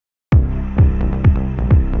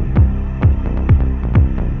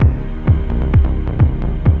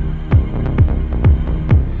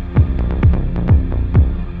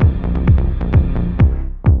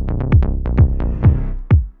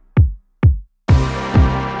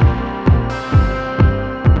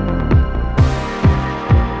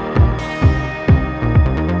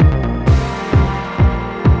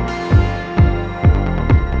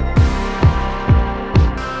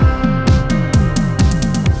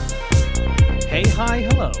Hey, hi,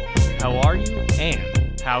 hello. How are you?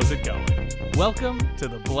 And how's it going? Welcome to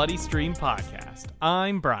the Bloody Stream Podcast.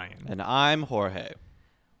 I'm Brian. And I'm Jorge.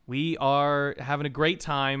 We are having a great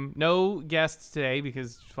time. No guests today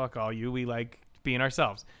because fuck all you. We like being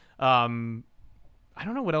ourselves. I don't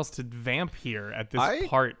know what else to vamp here at this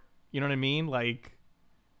part. You know what I mean? Like,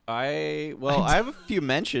 I have a few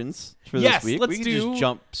mentions for Yes, this week. let's We can do just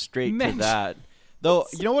jump straight to that. Though,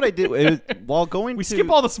 you know what I did? While going we to... skip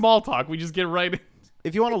all the small talk. We just get right in.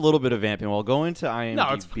 If you want a little bit of vamping, while going to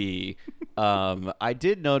IMDb, I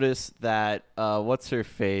did notice that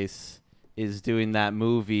What's-Her-Face is doing that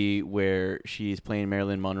movie where she's playing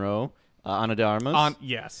Marilyn Monroe, Ana de Armas.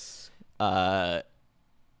 Yes. And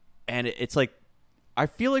it's like, I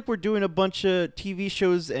feel like we're doing a bunch of TV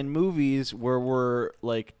shows and movies where we're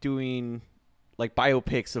like doing like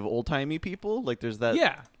biopics of old-timey people. Like there's that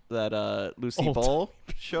Lucy Ball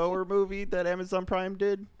show or movie that Amazon Prime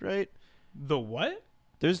did, right? The what?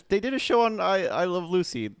 They did a show on I Love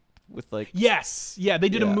Lucy with like... Yes. Yeah, they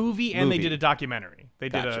did a movie and they did a documentary. They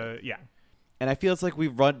Gotcha. did And I feel it's like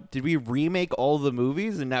did we remake all the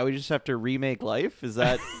movies and now we just have to remake life? Is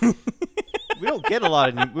that... We don't get a lot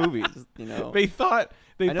of new movies, you know. They thought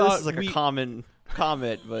I know this is like a common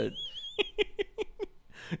comment, but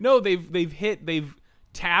no, they've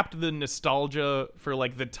tapped the nostalgia for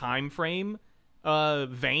like the time frame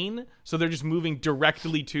vein, so they're just moving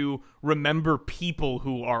directly to remember people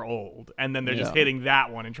who are old, and then they're just hitting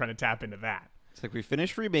that one and trying to tap into that. It's like we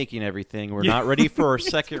finished remaking everything. We're not ready for our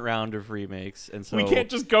second round of remakes, and so we can't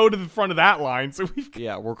just go to the front of that line. So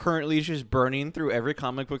we're currently just burning through every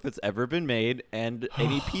comic book that's ever been made and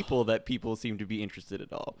any people that people seem to be interested in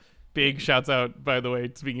at all. Big shouts out, by the way,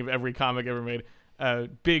 speaking of every comic ever made,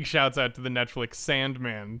 big shouts out to the Netflix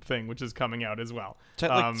Sandman thing, which is coming out as well.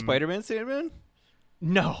 Like Spider-Man Sandman?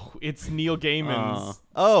 No, it's Neil Gaiman's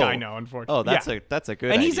Sky Now, unfortunately. Oh, that's a good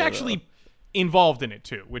and idea, he's actually involved in it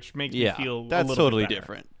too, which makes me feel that's a little totally bit better.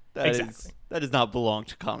 different. Exactly. That does not belong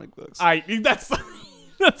to comic books.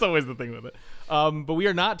 That's always the thing with it. But we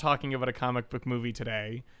are not talking about a comic book movie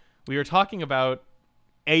today. We are talking about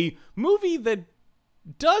a movie that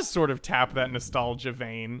does sort of tap that nostalgia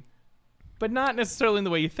vein, but not necessarily in the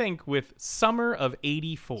way you think, with Summer of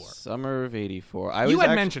 '84. Summer of '84. You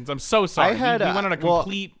had mentions. I'm so sorry. We went on a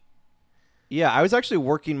complete... Yeah, I was actually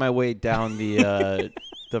working my way down the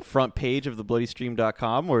the front page of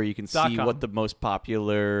thebloodystream.com where you can see what the most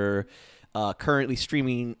popular currently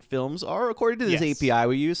streaming films are according to this API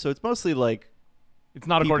we use. So it's mostly like... It's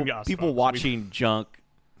not according to us. People folks. watching junk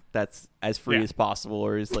that's as free as possible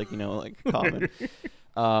or is like, common.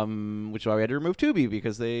 Which is why we had to remove Tubi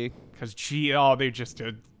because they just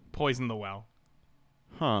poisoned the well.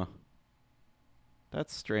 Huh.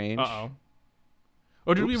 That's strange. Uh-oh.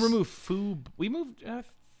 Or did we remove Foob? We moved...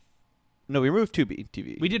 No, we removed Tubi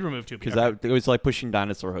TV. We did remove Tubi. Because it was like pushing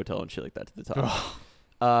Dinosaur Hotel and shit like that to the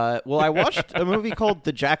top. Well, I watched a movie called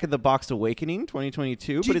The Jack in the Box Awakening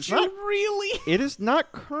 2022, but it's not really. It is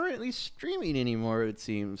not currently streaming anymore, it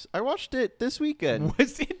seems. I watched it this weekend.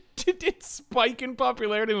 Did it spike in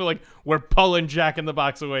popularity? We're pulling Jack in the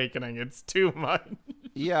Box Awakening. It's too much.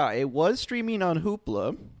 Yeah, it was streaming on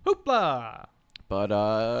Hoopla. But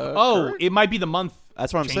it might be the month.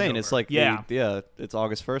 That's what I'm saying. Over. It's like it's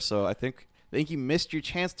August 1st, so I think you missed your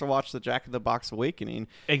chance to watch The Jack in the Box Awakening.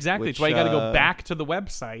 Exactly. That's why you got to go back to the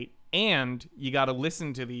website and you got to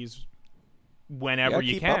listen to these whenever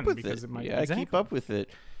you can because it might. Keep up with it.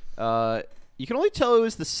 You can only tell it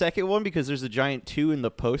was the second one because there's a giant 2 in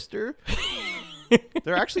the poster.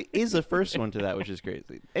 There actually is a first one to that, which is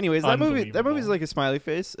crazy. Anyways, that movie's like a smiley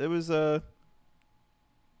face. It was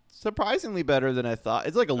surprisingly better than I thought.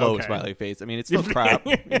 It's like a low smiley face. I mean, it's still crap,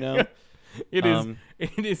 It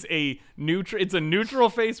is a neutral. It's a neutral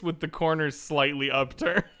face with the corners slightly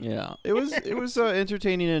upturned. Yeah, it was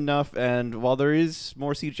entertaining enough. And while there is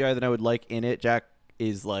more CGI than I would like in it, Jack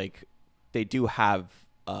is like they do have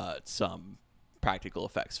some practical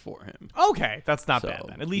effects for him. Okay, that's not bad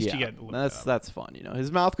then. At least you get. That's fun.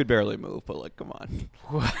 His mouth could barely move, but like, come on.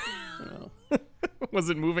 Was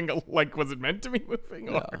it moving like was it meant to be moving?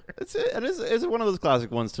 Or? Yeah. It's one of those classic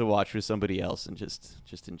ones to watch with somebody else and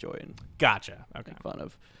just enjoy and gotcha. Okay. Make fun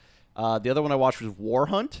of. The other one I watched was War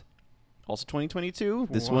Hunt, also 2022.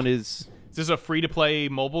 This one is this a free to play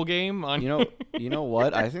mobile game on? You know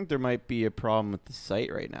what? I think there might be a problem with the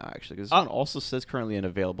site right now actually because this one also says currently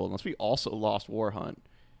unavailable unless we also lost War Hunt.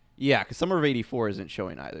 Yeah, because Summer of '84 isn't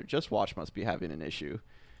showing either. Just Watch must be having an issue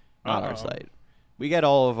on our site. We get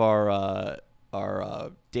all of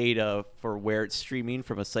our data for where it's streaming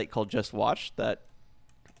from a site called Just Watch that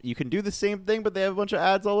you can do the same thing, but they have a bunch of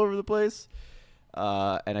ads all over the place.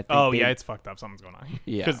 And I think yeah, it's fucked up. Something's going on.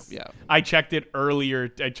 Yeah, 'Cause yeah. I checked it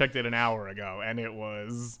earlier. I checked it an hour ago, and it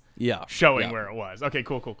was showing where it was. Okay,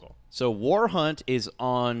 cool. So War Hunt is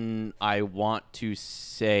on, I want to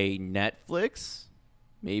say, Netflix,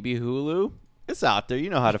 maybe Hulu. It's out there. You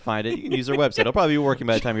know how to find it. You can use their website. It'll probably be working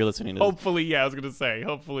by the time you're listening to this. Hopefully, yeah, I was gonna say.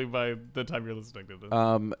 Hopefully, by the time you're listening to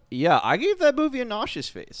this. Yeah, I gave that movie a nauseous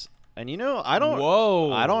face. And I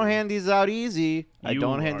don't hand these out easy.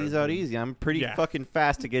 I'm pretty fucking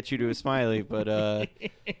fast to get you to a smiley, but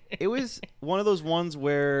it was one of those ones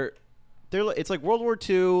where it's like World War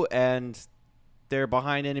II and they're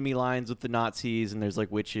behind enemy lines with the Nazis and there's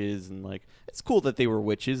like witches and like it's cool that they were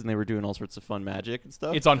witches and they were doing all sorts of fun magic and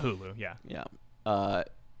stuff. It's on Hulu, yeah. Yeah.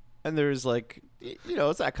 And there's like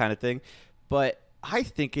it's that kind of thing. But I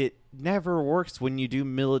think it never works when you do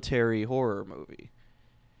military horror movie.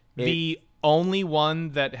 The only one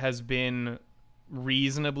that has been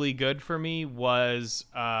reasonably good for me was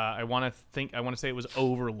I want to say it was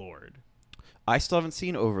Overlord. I still haven't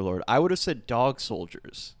seen Overlord. I would have said Dog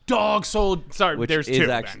Soldiers. Sorry, there's two.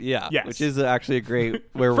 Yes. Which is actually a great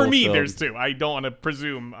werewolf for me, film. there's two. I don't want to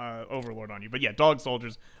presume Overlord on you, but yeah, Dog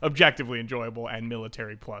Soldiers, objectively enjoyable and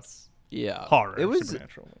military plus horror. It was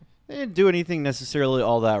supernatural. They didn't do anything necessarily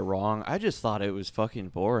all that wrong. I just thought it was fucking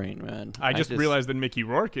boring, man. I just realized that Mickey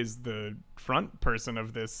Rourke is the front person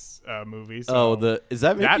of this movie. So is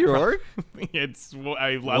that Mickey Rourke? It's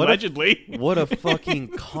allegedly. What a fucking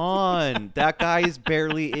con! That guy is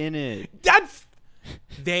barely in it.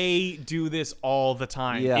 They do this all the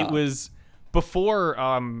time. Yeah. It was before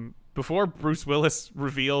Bruce Willis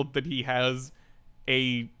revealed that he has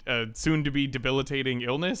a soon-to-be debilitating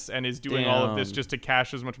illness and is doing all of this just to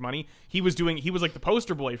cash as much money. He was like the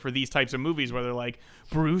poster boy for these types of movies where they're like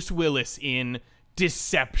Bruce Willis in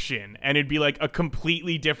Deception, and it'd be like a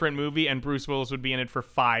completely different movie and Bruce Willis would be in it for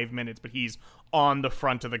 5 minutes, but he's on the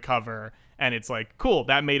front of the cover and it's like, cool,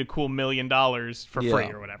 that made a cool $1 million for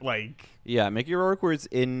free or whatever. Like, yeah, Mickey Rourke was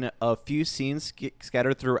in a few scenes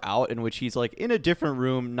scattered throughout in which he's like in a different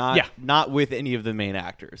room, not with any of the main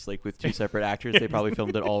actors, like with two separate actors. They probably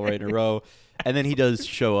filmed it all right in a row, and then he does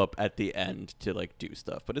show up at the end to like do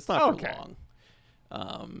stuff, but it's not for long.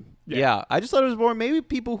 I just thought it was more maybe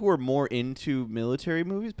people who are more into military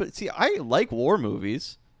movies, but see, I like war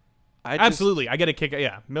movies. Absolutely, I get a kick.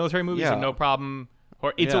 Yeah, military movies are no problem.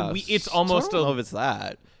 Or it's it's almost. I don't know if it's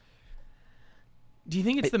that. Do you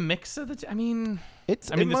think it's the mix of the?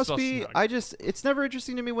 It must be. It's never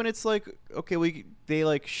interesting to me when it's like, okay, they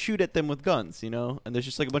like shoot at them with guns, and there's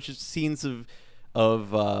just like a bunch of scenes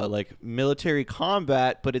of like military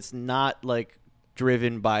combat, but it's not like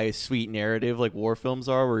driven by sweet narrative like war films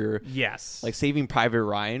are, where you're like Saving Private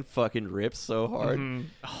Ryan fucking rips so hard.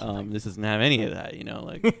 Mm-hmm. This doesn't have any of that,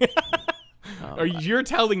 like. You're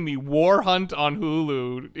telling me War Hunt on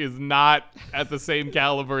Hulu is not at the same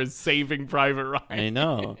caliber as Saving Private Ryan? I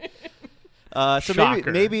know. So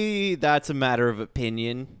maybe that's a matter of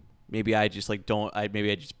opinion. Maybe I just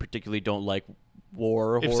particularly don't like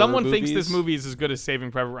war. If someone thinks this movie is as good as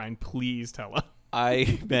Saving Private Ryan, please tell us.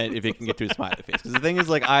 I meant if it can get to a smiley face, because the thing is,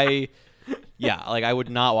 like, I would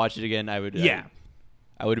not watch it again. I would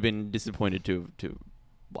have been disappointed to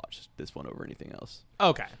watch this one over anything else.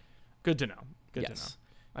 Okay. Good to know. Good to know.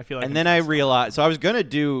 I feel like. And then I realized, so I was gonna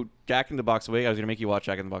do Jack in the Box Awakening. I was gonna make you watch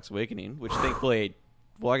Jack in the Box Awakening, which thankfully,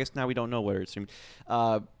 I guess now we don't know where it's streamed.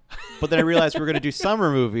 But then I realized we were gonna do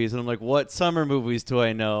summer movies, and I'm like, what summer movies do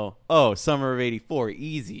I know? Oh, Summer of '84,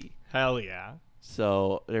 easy. Hell yeah.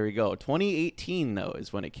 So there we go. 2018 though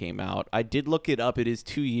is when it came out. I did look it up. It is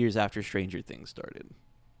 2 years after Stranger Things started.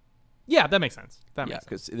 Yeah, that makes sense.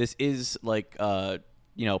 Because this is like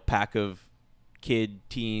pack of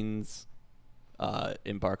teens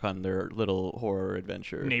embark on their little horror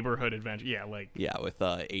adventure, neighborhood adventure. With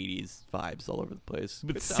 80s vibes all over the place,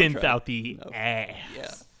 with synth out the ass.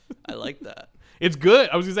 Yeah, I like that. It's good.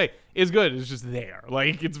 I was gonna say it's good. It's just there.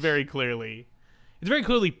 Like, it's very clearly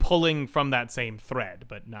pulling from that same thread,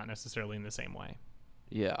 but not necessarily in the same way.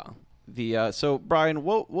 Yeah. So Brian,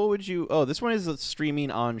 what would you? Oh, this one is streaming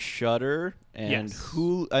on Shudder and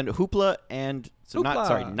Hoopla and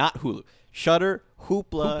not Hulu. Shudder,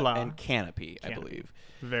 Hoopla, and Canopy, I believe.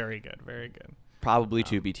 Very good, very good. Probably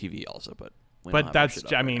Tubi TV also, but that's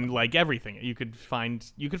like everything. You could find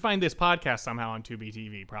this podcast somehow on Tubi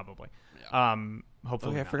TV, probably. Yeah.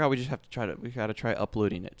 Hopefully. Okay, I forgot. We gotta try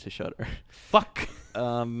uploading it to Shudder. Fuck. We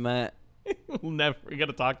gotta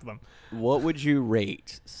talk to them. What would you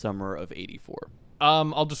rate Summer of '84?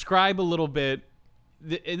 I'll describe a little bit.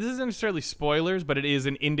 This isn't necessarily spoilers, but it is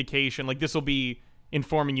an indication. Like, this will be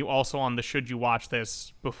informing you also on the should you watch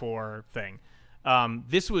this before thing.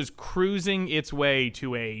 This was cruising its way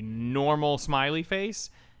to a normal smiley face,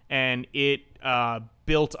 and it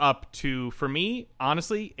built up to, for me,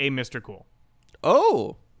 honestly, a Mr. Cool.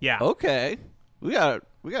 Oh, Yeah. Okay, we got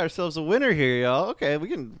ourselves a winner here, y'all. Okay, we're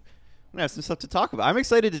gonna have some stuff to talk about. I'm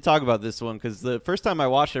excited to talk about this one because the first time I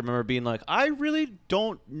watched it, I remember being like, I really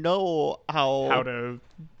don't know how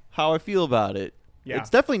I feel about it. Yeah. It's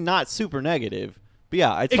definitely not super negative. But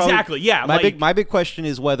yeah, it's Exactly. Probably, Yeah. My big question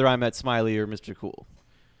is whether I'm at Smiley or Mr. Cool.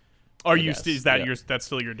 Are you? Is that that's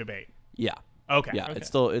still your debate? Yeah. Okay. Yeah. Okay. It's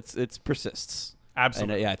still it's persists.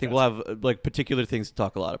 Absolutely. And I think we'll have like particular things to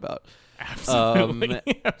talk a lot about. Absolutely.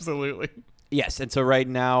 Absolutely. Yes, and so right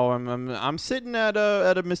now I'm sitting at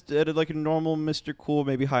a like a normal Mr. Cool,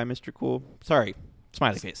 maybe high Mr. Cool. Sorry,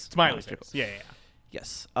 smiley face. Smiley face. Cool. Yeah.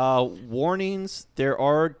 Yes. Warnings: there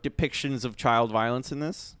are depictions of child violence in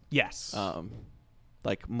this. Yes.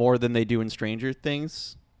 Like more than they do in Stranger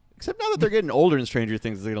Things. Except now that they're getting older in Stranger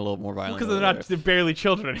Things, they're getting a little more violent. Because they're barely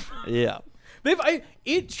children anymore. Yeah.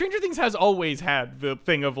 Stranger Things has always had the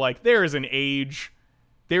thing of like there is an age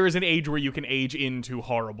where you can age into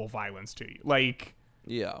horrible violence to you. Like,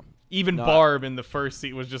 yeah, even Barb in the first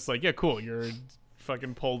scene was just like, yeah, cool, you're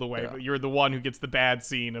fucking pulled away, but you're the one who gets the bad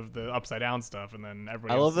scene of the upside down stuff, and then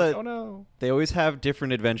everybody else is like, oh no. They always have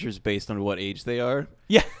different adventures based on what age they are.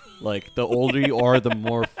 Yeah. Like the older you are, the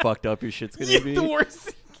more fucked up your shit's gonna be. The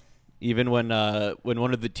worst. Even when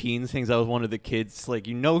one of the teens hangs out with one of the kids, like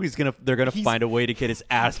they're gonna find a way to get his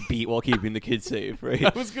ass beat while keeping the kid safe, right?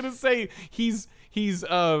 I was gonna say he's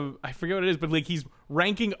I forget what it is, but like he's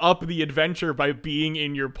ranking up the adventure by being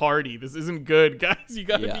in your party. This isn't good, guys. You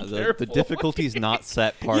gotta be careful. The difficulty's not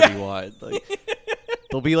set party wide. Like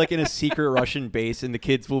they'll be like in a secret Russian base, and the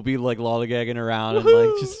kids will be like lollygagging around and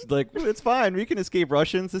like just like it's fine. We can escape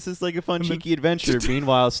Russians. This is like a fun cheeky adventure.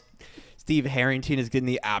 Meanwhile, Steve Harrington is getting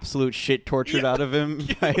the absolute shit tortured out of him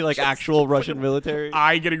by like actual Russian military.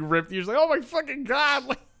 Eye getting ripped. You're just like, oh my fucking god!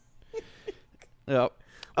 Like, yep.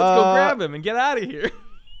 Let's go grab him and get out of here.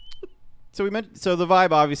 So the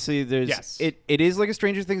vibe obviously it is like a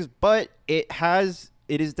Stranger Things, but it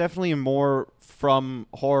is definitely more from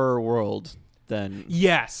horror world than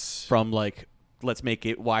from like let's make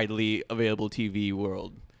it widely available TV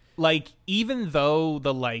world. Like even though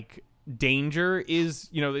the like danger is,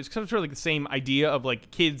 it's kind of sort of like the same idea of like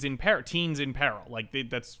teens in peril. Like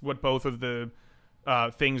that's what both of the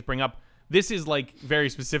things bring up. This is like very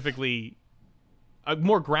specifically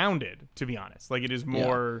more grounded, to be honest. Like it is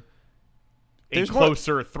more a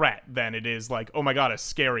closer threat than it is like, oh my god, a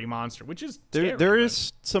scary monster, which is scary, there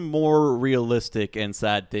is some more realistic and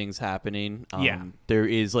sad things happening. There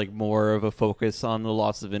is like more of a focus on the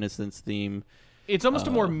loss of innocence theme. It's almost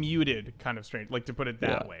a more muted kind of strange, like to put it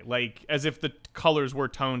that way, like as if the colors were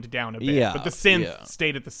toned down a bit, but the synth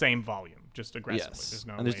stayed at the same volume, just aggressively. There's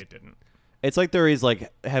no way it didn't. It's like there is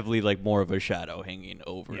like heavily like more of a shadow hanging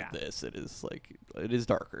over this. It is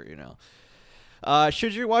darker,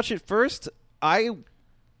 Should you watch it first?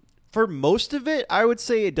 For most of it, I would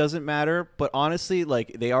say it doesn't matter. But honestly,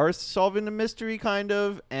 like they are solving a mystery kind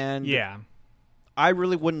of, and I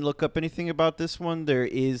really wouldn't look up anything about this one.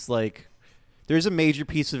 There's a major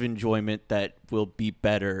piece of enjoyment that will be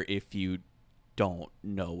better if you don't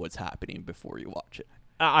know what's happening before you watch it.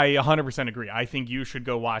 I 100% agree. I think you should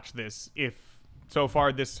go watch this. If so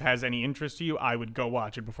far this has any interest to you, I would go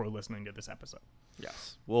watch it before listening to this episode.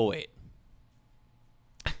 Yes. We'll wait.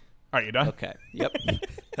 Are you done? Okay. Yep.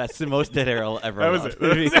 That's the most dead air I'll ever. That was it.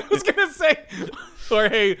 I was gonna say,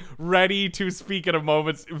 Jorge ready to speak at a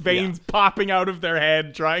moment's veins popping out of their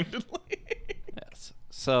head, trying to. Yes.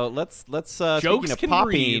 So let's jokes speaking can of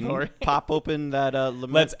breathe, popping, pop open that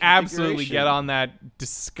lament. Let's absolutely get on that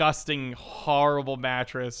disgusting, horrible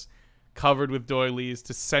mattress covered with doilies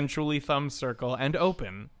to sensually thumb circle and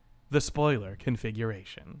open the spoiler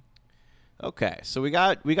configuration. Okay, so we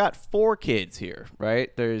got 4 kids here, right?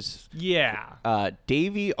 There's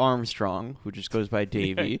Davy Armstrong, who just goes by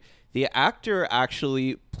Davy. The actor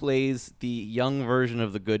actually plays the young version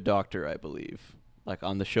of the Good Doctor, I believe, like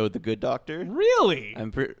on the show The Good Doctor. Really?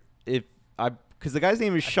 Because the guy's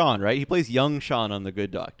name is Sean, right? He plays young Sean on The Good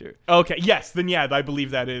Doctor. Okay, yes, then I believe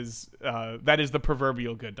that is the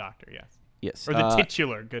proverbial Good Doctor. Yes. Yes. Or the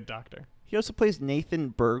titular Good Doctor. He also plays Nathan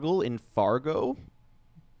Burgle in Fargo.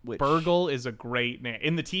 Burgle is a great name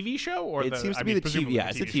in the TV show, or it seems to be the TV. Yeah,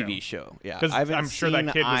 it's a TV show. Yeah, because I'm sure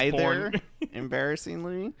that kid was born.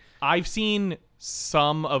 Embarrassingly, I've seen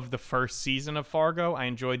some of the first season of Fargo. I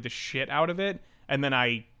enjoyed the shit out of it, and then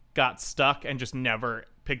I got stuck and just never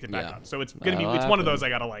picked it back up. So it's gonna be one of those I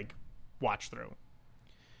gotta like watch through.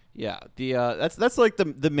 Yeah, the that's like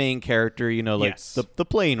the main character, like Yes. the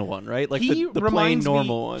plain one, right? Like He the plain reminds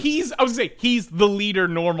normal one. I was gonna say he's the leader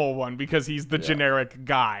normal one because he's the generic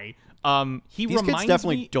guy. He These reminds kids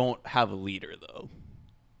definitely me. don't have a leader though.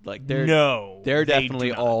 Like They're they're they definitely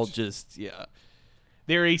do not. all just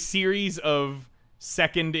They're a series of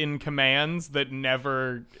second in commands that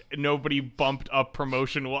nobody bumped up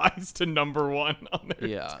promotion wise to number one on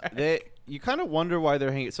their tag. You kind of wonder why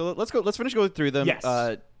they're hanging. So let's finish going through them.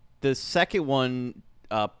 Yes. The second one,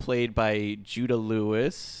 played by Judah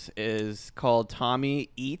Lewis, is called Tommy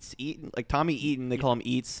Eaton. Like Tommy Eaton, they call him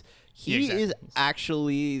Eats. He Exactly. is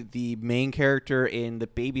actually the main character in The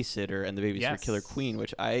Babysitter and The Babysitter Yes. Killer Queen,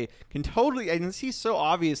 which I can see so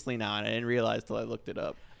obviously now, and I didn't realize till I looked it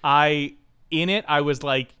up. I was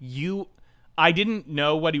like, I didn't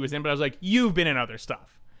know what he was in, but I was like, you've been in other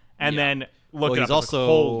stuff. And Yeah. then looked Well, it up. he's I was like, also-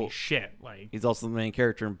 holy shit. Like, He's also the main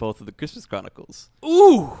character in both of the Christmas Chronicles,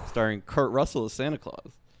 ooh. starring Kurt Russell as Santa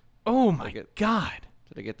Claus. Oh my it. God.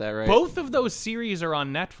 Did I get that right? Both of those series are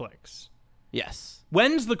on Netflix. Yes.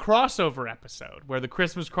 When's the crossover episode where the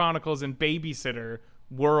Christmas Chronicles and Babysitter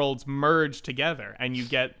worlds merge together and you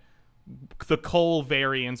get the Cole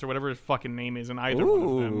variants or whatever his fucking name is in either one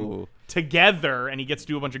of them Ooh. together, and he gets to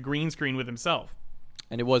do a bunch of green screen with himself?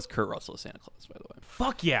 And it was Kurt Russell as Santa Claus, by the way.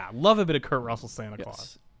 Fuck yeah. Love a bit of Kurt Russell Santa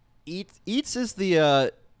Claus. Eats is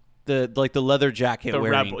the leather jacket The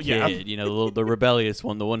wearing rebel, kid, yeah. the rebellious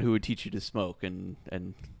one, the one who would teach you to smoke and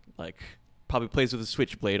like probably plays with a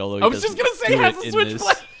switchblade. Although I was just gonna say he has a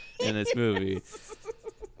switchblade in this movie.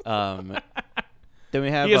 Then we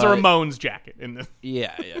have He has a Ramones jacket in this.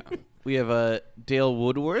 Yeah. We have Dale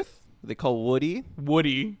Woodworth. They call Woody.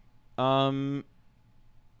 Woody.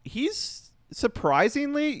 He's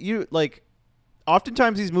surprisingly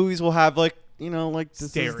oftentimes these movies will have this is the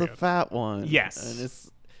Stereotype. fat one. Yes.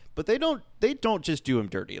 But they don't just do him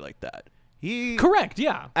dirty like that. Correct,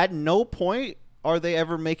 yeah. At no point are they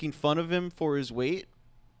ever making fun of him for his weight.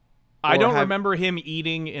 I Or don't have- remember him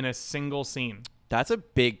eating in a single scene. That's a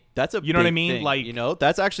big You know what I big mean? thing, Like-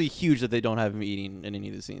 that's actually huge that they don't have him eating in any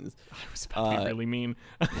of the scenes. I was about to be really mean.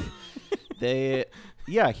 He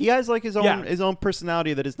has his own Yeah. his own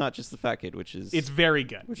personality that is not just the fat kid, which is It's very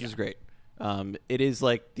good. is great. It is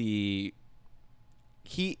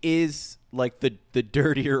he is the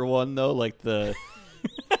dirtier one though,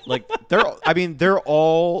 they're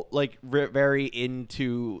all very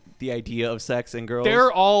into the idea of sex and girls.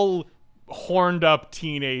 They're all horned up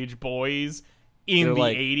teenage boys in They're the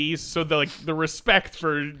like- 80s, so the respect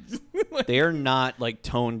for They're not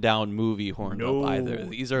toned down movie horned No. up either.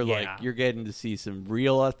 These are Yeah. you're getting to see some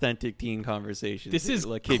real authentic teen conversations. this is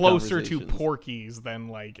kid closer to conversations. Porky's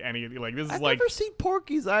than any of the this is I've like never seen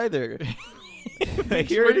Porky's either. I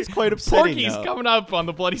hear it is quite upsetting. Porky's now. coming up on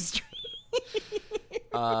the bloody street.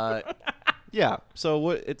 Yeah. So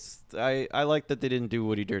what? I like that they didn't do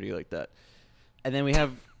Woody dirty like that. And then we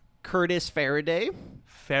have Curtis Faraday,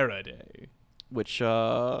 Faraday. which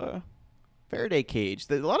Faraday cage.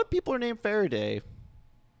 A lot of people are named Faraday,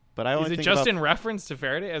 but I only Is it think just about, in reference to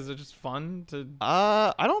Faraday? Is it just fun to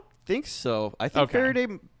I don't think so. I think Okay. Faraday,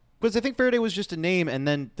 because I think Faraday was just a name, and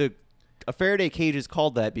then a Faraday cage is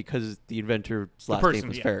called that because the inventor's last person, name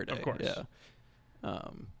was yeah, Faraday. of course. Yeah.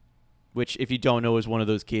 Which, if you don't know, is one of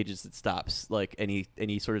those cages that stops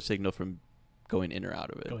any sort of signal from going in or out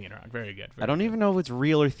of it. going around? Very good. I don't even know if it's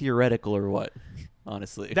real or theoretical or what.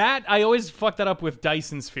 Honestly, That I always fuck that up with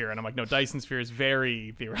Dyson Sphere, and I'm like, no, Dyson Sphere is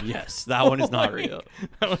very theoretical. yes, that one is not Like, real.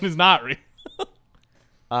 That one is not real.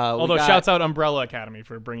 Although shouts out Umbrella Academy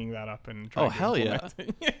for bringing that up and trying Oh to hell yeah!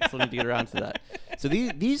 implement it. Still need to get around to that. So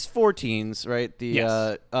these four teens, right?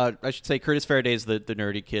 Yes. I should say Curtis Faraday is the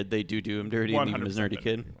nerdy kid. They do him dirty and leave him as 100% nerdy nerdy.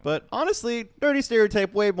 kid. But honestly, nerdy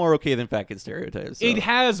stereotype way more okay than fat kid stereotype. So. It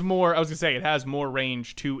has more. I was gonna say it has more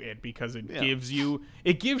range to it because it Yeah. gives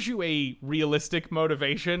you a realistic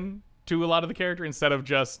motivation to a lot of the character instead of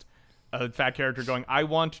just a fat character going, I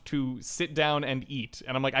want to sit down and eat.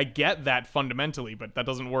 And I'm like, I get that fundamentally, but that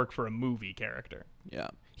doesn't work for a movie character. Yeah,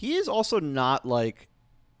 he is also not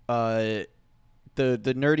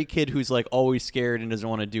the nerdy kid who's always scared and doesn't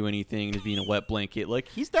want to do anything and is being a wet blanket.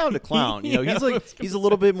 He's down to clown. Yeah, He's a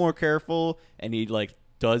little bit more careful and he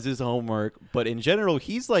does his homework. But in general,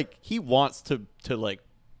 he wants to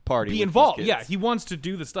party, Be with involved. these Yeah, kids. he wants to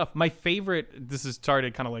do the stuff. My favorite, this is sorry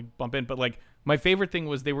to kind of bump in, but my favorite thing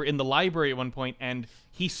was they were in the library at one point and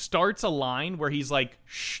he starts a line where he's like,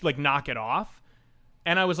 shh, knock it off.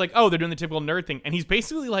 And I was like, oh, they're doing the typical nerd thing. And he's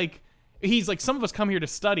basically he's like, some of us come here to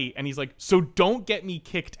study. And he's like, so don't get me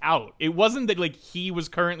kicked out. It wasn't that he was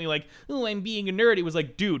currently oh, I'm being a nerd. It was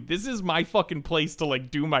like, dude, this is my fucking place to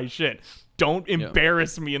do my shit. don't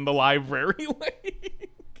embarrass me in the library.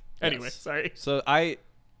 Anyway, Yes. sorry. So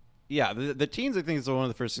the teens, I think, is one of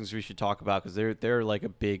the first things we should talk about because they're like a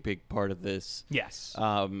big part of this. Yes.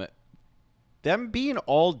 Them being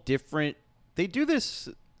all different, they do this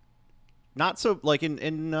not so like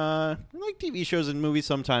in like TV shows and movies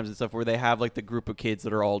sometimes and stuff where they have like the group of kids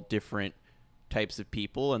that are all different types of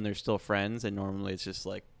people and they're still friends, and normally it's just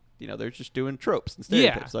like, they're just doing tropes and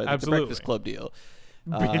stereotypes, like absolutely. the Breakfast Club deal.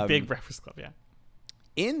 Big Breakfast Club, yeah.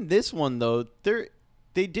 In this one though,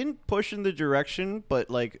 they didn't push in the direction, but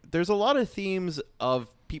like there's a lot of themes of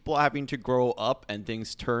people having to grow up and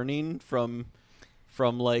things turning from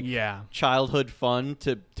like childhood fun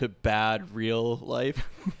to bad real life.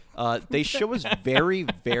 They show us very,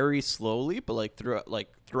 very slowly, but like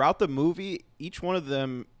throughout the movie, each one of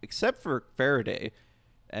them, except for Faraday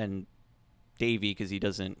and Davey, because he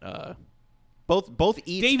doesn't. Both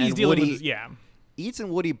Eats Davey's and dealing Woody, with Eats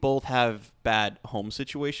and Woody both have bad home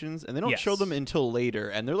situations, and they don't show them until later,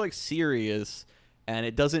 and they're like serious, and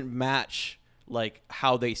it doesn't match like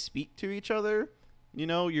how they speak to each other.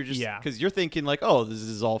 You're just because you're thinking like, oh, this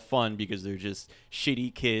is all fun because they're just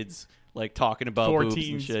shitty kids like talking about boobs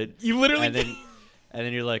and shit. You literally and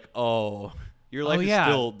then you're like, oh, your life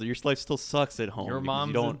still sucks at home. Your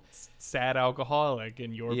mom's a sad alcoholic,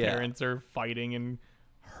 and your parents are fighting and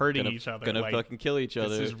hurting each other. Gonna fucking kill each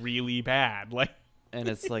other. This is really bad. Like, and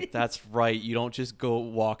it's like, that's right. You don't just go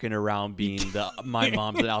walking around being my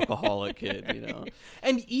mom's an alcoholic kid,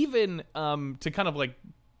 And even to kind of like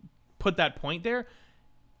put that point there,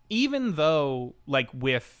 even though like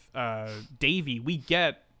with Davey, we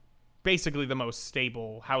get basically the most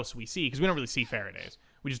stable house we see because we don't really see Faraday's.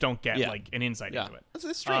 We just don't get like an insight into it.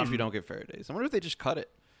 It's strange we don't get Faraday's. I wonder if they just cut it.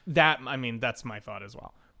 That's my thought as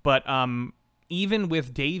well. But even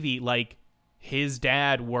with Davey, like his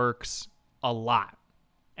dad works a lot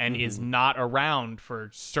and is not around for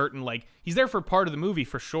certain, like he's there for part of the movie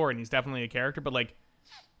for sure, and he's definitely a character, but like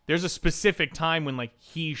there's a specific time when like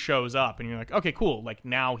he shows up and you're like, okay, cool, like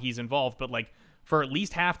now he's involved, but like for at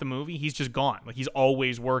least half the movie he's just gone. Like he's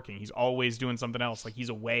always working, he's always doing something else, like he's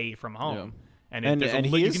away from home. And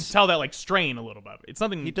you can tell that like strain a little bit. It's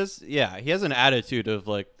something he does. Yeah, he has an attitude of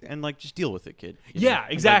like, and like, just deal with it, kid.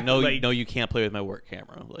 Exactly. Like, no, you can't play with my work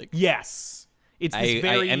camera. Like, yes, it's this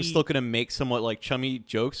I am still gonna make somewhat like chummy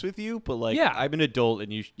jokes with you, but like, I'm an adult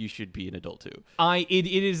and you should be an adult too. It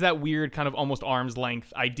is that weird kind of almost arm's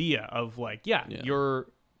length idea of like, you're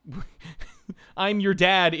I'm your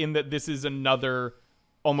dad in that this is another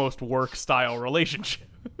almost work style relationship.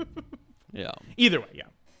 Yeah. Either way, yeah.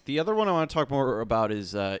 The other one I want to talk more about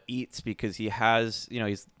is Eats, because he has,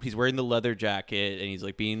 he's wearing the leather jacket and he's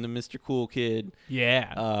like being the Mr. Cool kid.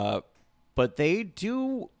 Yeah. But they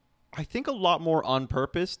do, I think, a lot more on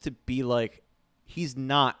purpose to be like, he's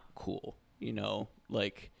not cool,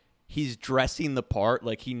 like he's dressing the part,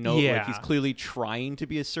 like he knows, like he's clearly trying to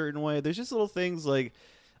be a certain way. There's just little things like,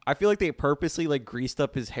 I feel like they purposely like greased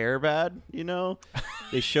up his hair bad,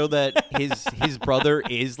 They show that his brother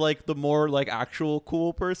is like the more like actual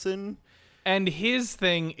cool person. And his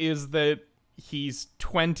thing is that he's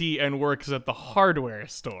 20 and works at the hardware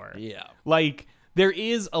store. Yeah. Like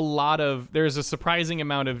there's a surprising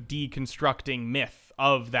amount of deconstructing myth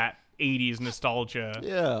of that 80s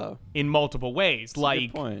nostalgia in multiple ways. That's a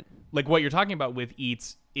good point. Like what you're talking about with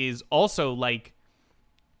Eats is also like,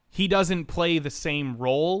 he doesn't play the same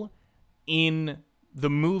role in the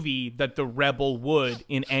movie that the Rebel would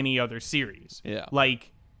in any other series. Yeah.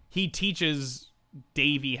 Like, he teaches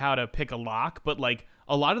Davey how to pick a lock, but, like,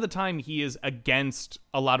 a lot of the time he is against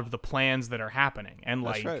a lot of the plans that are happening and,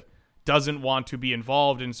 like, doesn't want to be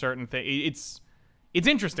involved in certain things. It's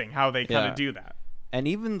interesting how they kind of do that. And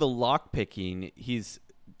even the lock picking,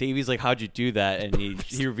 Davey's like, how'd you do that? And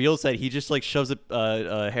he reveals that he just, like, shoves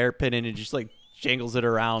a hairpin in and just, like, jangles it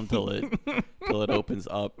around till it opens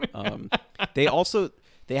up. They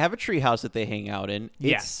have a tree house that they hang out in.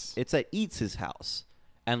 It's at Eats' house,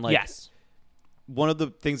 and like one of the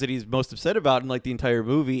things that he's most upset about in like the entire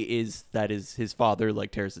movie is that his father like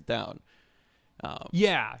tears it down.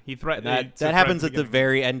 He threatened that happens at the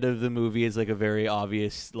very end of the movie. Is like a very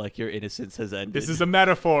obvious like your innocence has ended. This is a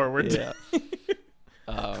metaphor.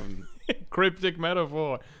 Cryptic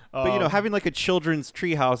metaphor. But having like a children's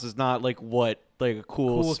treehouse is not like what like a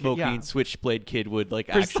cool smoking switchblade kid would like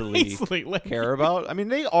actually care about. I mean,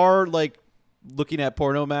 they are like looking at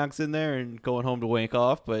Porno Max in there and going home to wank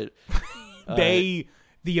off, but the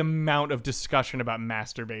amount of discussion about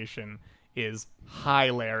masturbation is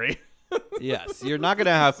hilarious. Yes, you're not gonna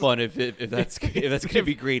have fun if that's gonna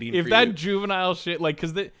be grating. If that juvenile shit, like,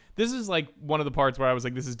 because this is like one of the parts where I was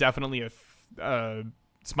like, this is definitely a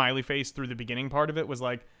smiley face through the beginning part of it was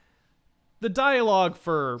like, the dialogue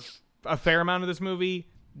for a fair amount of this movie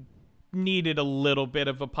needed a little bit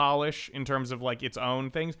of a polish in terms of like its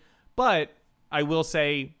own things. But I will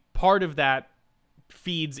say part of that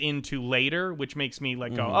feeds into later, which makes me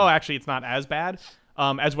like go, oh, actually it's not as bad.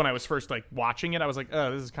 As when I was first like watching it, I was like,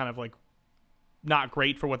 oh, this is kind of like not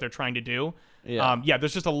great for what they're trying to do. Yeah.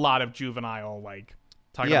 There's just a lot of juvenile like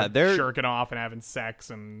talking about jerking off and having sex,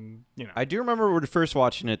 and I do remember when first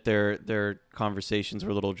watching it, their conversations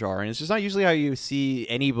were a little jarring. It's just not usually how you see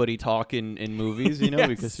anybody talk in movies, Yes.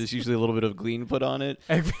 because there's usually a little bit of glean put on it.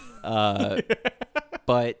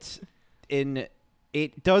 But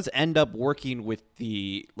it does end up working with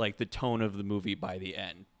the tone of the movie by the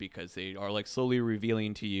end, because they are like slowly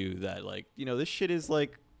revealing to you that like, this shit is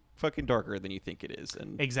like fucking darker than you think it is.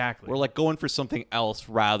 And exactly, we're like going for something else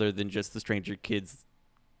rather than just the Stranger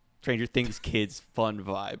Things kids fun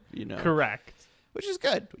vibe, Correct. Which is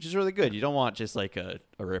good, which is really good. You don't want just like a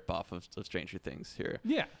ripoff of Stranger Things here.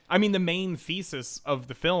 Yeah. I mean, the main thesis of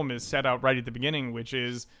the film is set out right at the beginning, which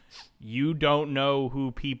is you don't know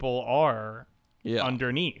who people are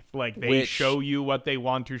underneath. Like, they show you what they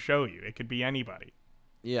want to show you. It could be anybody.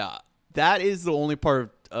 Yeah. That is the only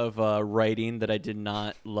part of writing that I did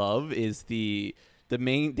not love, is the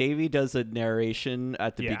main Davey does a narration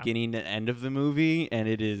at the beginning and end of the movie, and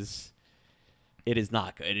it is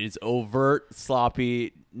not good. It is overt,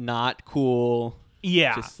 sloppy, not cool.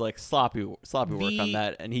 Yeah, just like sloppy work on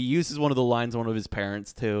that. And he uses one of the lines of one of his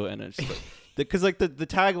parents too, and it's just like, because like the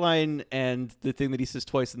tagline and the thing that he says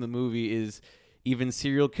twice in the movie is, even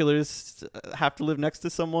serial killers have to live next to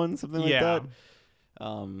someone, something like that.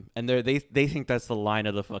 And they think that's the line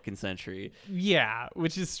of the fucking century. Yeah,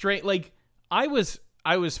 which is straight. Like, I was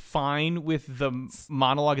fine with the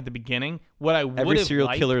monologue at the beginning. What I would have every serial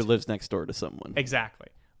killer lives next door to someone. Exactly.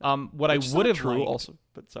 What I would have liked, also,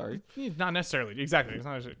 but sorry, not necessarily. Exactly. It's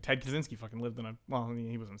not Ted Kaczynski fucking lived in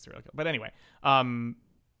he wasn't a serial killer, but anyway,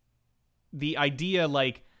 the idea,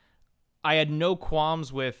 like, I had no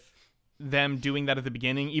qualms with them doing that at the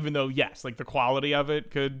beginning, even though yes, like the quality of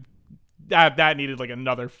it could that needed like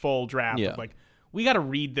another full draft of like, we got to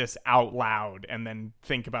read this out loud and then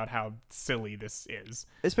think about how silly this is.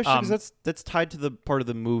 Especially because that's tied to the part of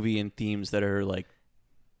the movie and themes that are like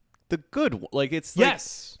the good, like it's like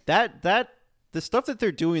that the stuff that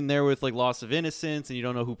they're doing there with like loss of innocence and you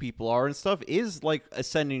don't know who people are and stuff is like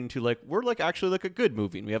ascending to like, we're like actually like a good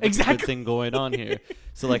movie and we have like, a good thing going on here.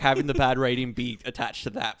 So like having the bad writing be attached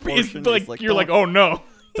to that portion is like you're like, oh no.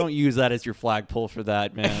 Don't use that as your flagpole for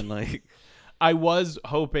that, man. Like, I was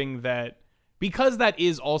hoping that, because that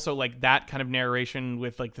is also like that kind of narration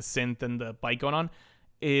with like the synth and the bike going on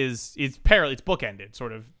it's bookended,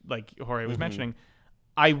 sort of like Jorge was mentioning.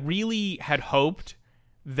 I really had hoped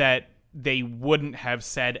that they wouldn't have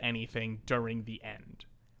said anything during the end.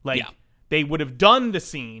 Like, they would have done the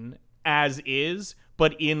scene as is,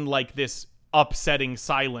 but in like this upsetting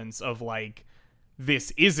silence of like,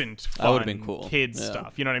 this isn't fun, that would have been cool. Kids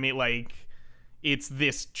stuff. You know what I mean? Like, it's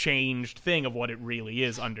this changed thing of what it really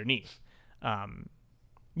is underneath.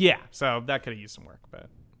 So that could have used some work, but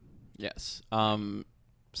yes.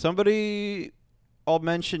 Somebody I'll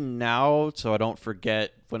mention now so I don't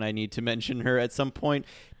forget when I need to mention her at some point.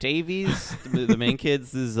 Davies, the main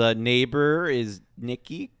kid's neighbor, is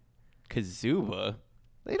Nikki Kazuba.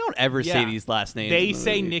 They don't ever say these last names. They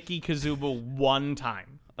say Nikki Kazuba one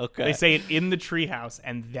time. Okay. They say it in the treehouse,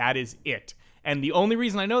 and that is it. And the only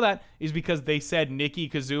reason I know that is because they said Nikki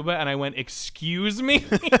Kazuba, and I went, excuse me?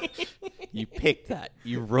 You picked that.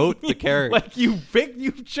 You wrote the character. Like, you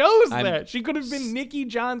chose that. She could have been Nikki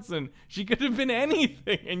Johnson. She could have been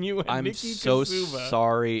anything, and you went Nikki Kazuba. I'm so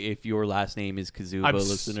sorry if your last name is Kazuba,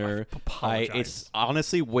 listener. I apologize. It's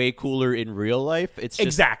honestly way cooler in real life. It's just,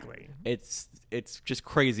 exactly. It's just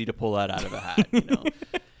crazy to pull that out of a hat, you know?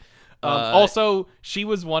 Also, she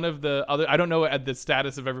was one of the other, I don't know at the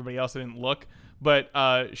status of everybody else, I didn't look, but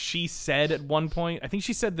she said at one point, I think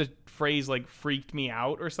she said the phrase like freaked me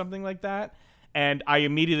out or something like that, and I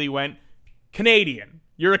immediately went, Canadian,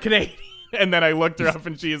 you're a Canadian. And then I looked her up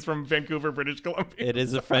and she is from Vancouver, British Columbia. It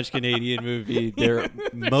is a French-Canadian movie.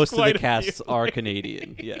 Most of the casts are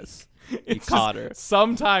Canadian, yes. You caught her.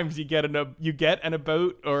 Sometimes you get an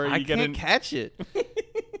about, or you get can't catch it.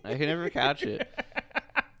 I can never catch it.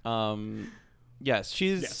 Yes,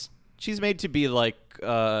 she's made to be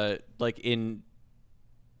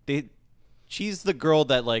she's the girl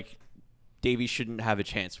that like Davey shouldn't have a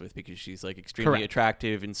chance with because she's like extremely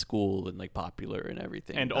attractive in school and like popular and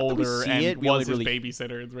everything, and older, and was his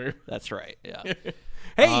babysitter. That's right. Yeah.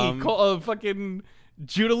 Hey, fucking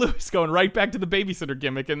Judah Lewis going right back to the babysitter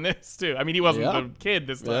gimmick in this too. I mean, he wasn't the kid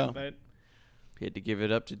this time, but he had to give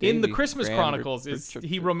it up to Davey. In the Christmas Chronicles, is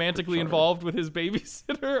he romantically involved with his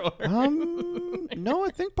babysitter? Or? No, I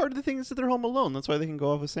think part of the thing is that they're home alone. That's why they can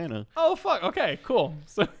go off with Santa. Oh fuck! Okay, cool.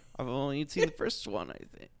 So I've only seen the first one,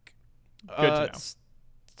 I think. Good to know.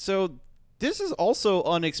 So this is also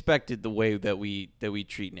unexpected, the way that we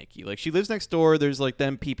treat Nikki. Like, she lives next door. There's like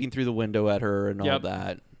them peeping through the window at her and all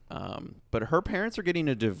that. But her parents are getting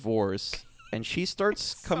a divorce, and she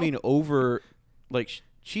starts coming over. Like,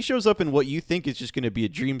 she shows up in what you think is just going to be a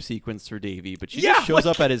dream sequence for Davey, but she just shows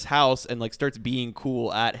up at his house and like starts being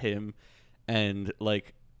cool at him, and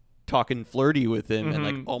like talking flirty with him, and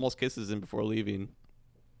like almost kisses him before leaving.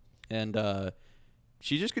 And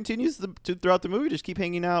she just continues throughout the movie, just keep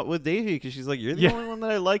hanging out with Davey, because she's like, you're the only one that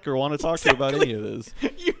I like or want to talk to about any of this.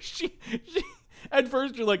 She, at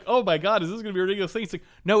first, you're like, oh my God, is this going to be a ridiculous thing? It's like,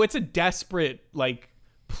 no, it's a desperate, like,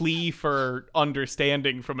 plea for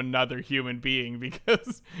understanding from another human being,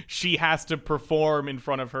 because she has to perform in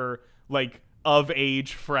front of her, like,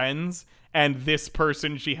 of-age friends, and this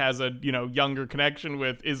person she has a, younger connection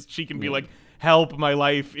with, she can be like, help, my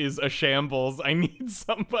life is a shambles, I need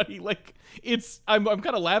somebody. Like, I'm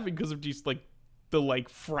kind of laughing because of just like the like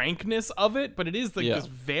frankness of it, but it is like this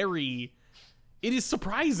very, it is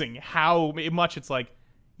surprising how much it's like,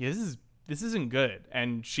 this isn't good,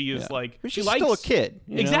 and she is like, but she's still a kid,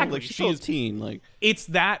 exactly, like, she's still a teen, like, it's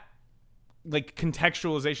that like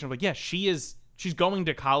contextualization of like, she's going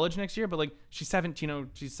to college next year, but like she's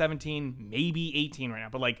 17, she's 17, maybe 18 right now,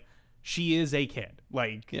 but like she is a kid,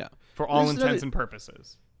 like, for all intents and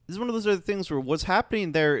purposes. This is one of those other things where what's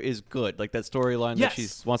happening there is good, like that storyline that she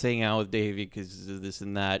wants to hang out with Davey because of this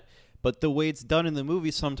and that. But the way it's done in the movie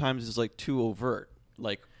sometimes is like too overt.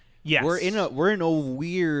 Like, we're in a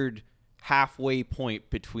weird halfway point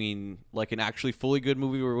between like an actually fully good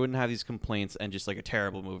movie where we wouldn't have these complaints and just like a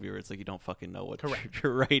terrible movie where it's like you don't fucking know what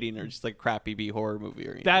you're writing, or just like crappy B horror movie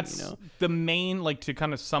or anything. That's the main, like, to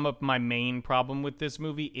kind of sum up my main problem with this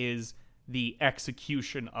movie is the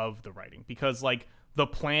execution of the writing, because like the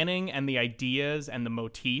planning and the ideas and the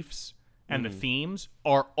motifs and the themes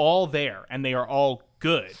are all there, and they are all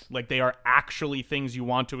good. Like, they are actually things you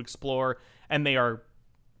want to explore, and they are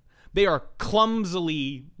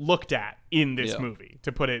clumsily looked at in this movie,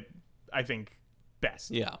 to put it, I think,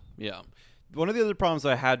 best. Yeah. One of the other problems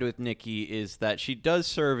I had with Nikki is that she does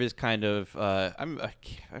serve as kind of I'm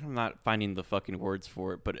not finding the fucking words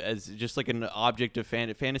for it, but as just like an object of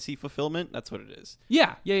fantasy fulfillment. That's what it is.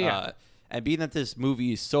 Yeah. And being that this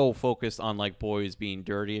movie is so focused on like boys being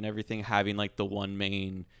dirty and everything, having like the one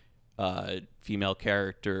main female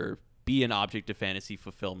character be an object of fantasy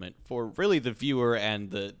fulfillment for really the viewer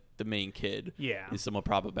and the main kid is somewhat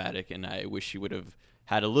problematic, and I wish she would have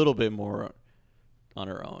had a little bit more on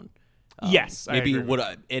her own. Yes, maybe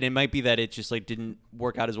and it might be that it just like didn't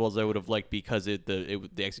work out as well as I would have liked because the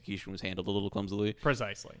execution was handled a little clumsily.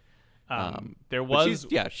 Precisely. There was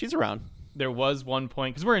she's around. There was one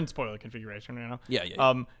point, because we're in spoiler configuration right now.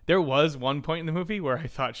 Yeah. There was one point in the movie where I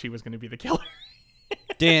thought she was going to be the killer.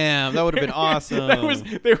 Damn, that would have been awesome.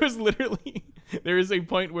 There was literally, there is a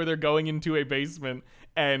point where they're going into a basement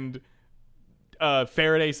and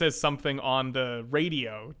Faraday says something on the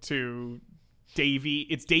radio to Davey.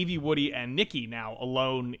 It's Davey, Woody, and Nikki now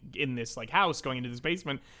alone in this like house going into this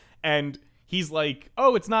basement, and he's like,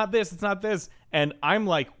 "Oh, it's not this, and I'm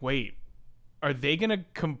like, "Wait, are they gonna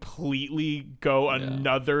completely go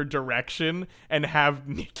another direction and have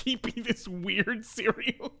Nikki be this weird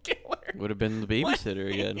serial killer?" Would have been the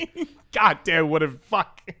babysitter again. God damn, would have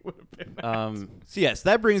been that. So yes,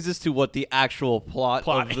 that brings us to what the actual plot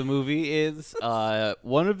of the movie is.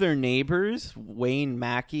 One of their neighbors, Wayne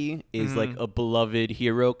Mackey, is like a beloved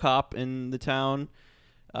hero cop in the town.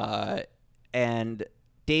 And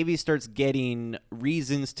Davey starts getting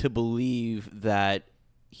reasons to believe that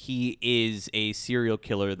he is a serial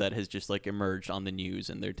killer that has just like emerged on the news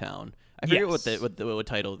in their town. I forget what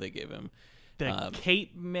title they gave him. The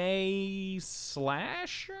Kate May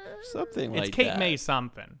Slasher? Something like that. It's Kate May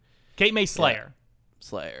something. Kate May Slayer.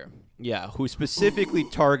 Slayer. Yeah, who specifically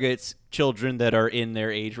targets children that are in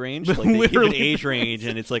their age range. Like, they give an age range,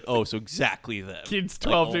 and it's like, oh, so exactly them. Kids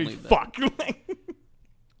 12 to fuck.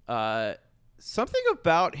 Something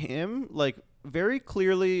about him, like, very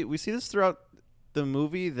clearly, we see this throughout the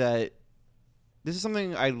movie, that this is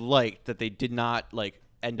something I liked that they did not, like,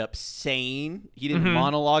 end up saying. He didn't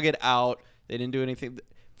monologue it out. They didn't do anything.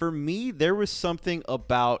 For me, there was something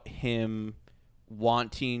about him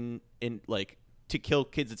wanting to kill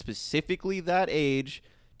kids at specifically that age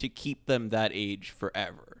to keep them that age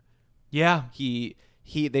forever. Yeah. He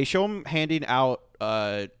they show him handing out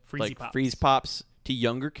freeze pops to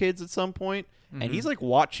younger kids at some point, and he's like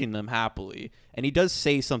watching them happily, and he does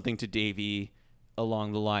say something to Davy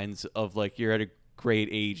along the lines of like, "You're at a great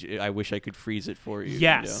age. I wish I could freeze it for you."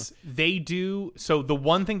 Yes, they do. So the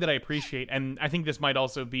one thing that I appreciate, and I think this might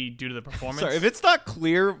also be due to the performance. Sorry, if it's not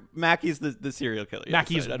clear, Mackey's the serial killer.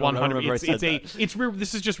 Mackey's 100. It's Rear.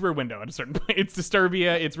 This is just Rear Window at a certain point. It's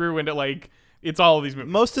Disturbia. It's Rear Window. Like, it's all of these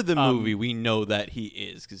movies. Most of the movie, we know that he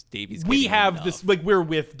is, because Davy's. We have enough. this, like, we're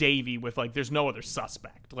with Davy with like, there's no other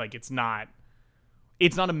suspect. Like, it's not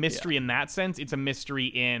a mystery in that sense. It's a mystery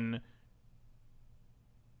in.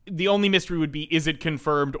 The only mystery would be, is it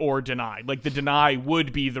confirmed or denied? Like, the deny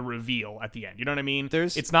would be the reveal at the end. You know what I mean?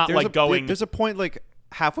 It's not like going. There's a point like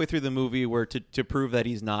halfway through the movie where to prove that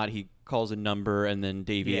he's not, he calls a number, and then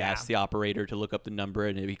Davy asks the operator to look up the number,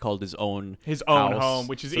 and he called his own home,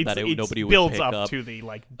 which is so that nobody would builds pick up to the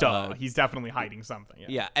like, duh, he's definitely hiding something.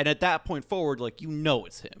 Yeah, and at that point forward, like,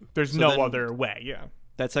 it's him. There's no other way. Yeah.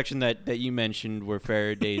 That section that you mentioned where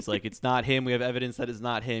Faraday's like, it's not him, we have evidence that it's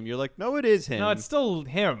not him. You're like, no, it is him. No, it's still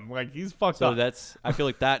him. Like, he's fucked up. So I feel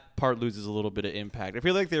like that part loses a little bit of impact. I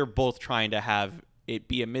feel like they're both trying to have it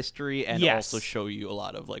be a mystery and also show you a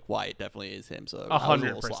lot of like why it definitely is him. So 100%. A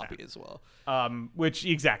little sloppy as well. Which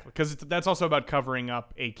exactly, because that's also about covering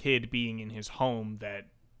up a kid being in his home that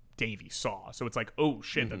Davy saw. So it's like, oh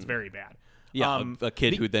shit, that's very bad. Yeah, a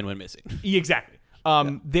kid who then went missing. Exactly.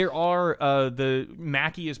 There are the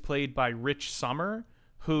Mackie is played by Rich Sommer,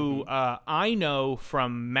 who I know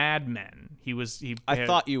from Mad Men. I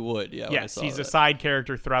thought you would. Yeah. Yes, he's a side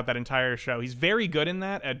character throughout that entire show. He's very good in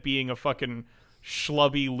that, at being a fucking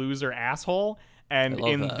schlubby loser asshole. And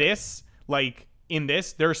in this,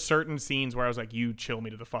 there are certain scenes where I was like, you chill me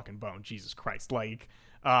to the fucking bone, Jesus Christ. Like,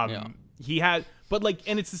 he had, but like,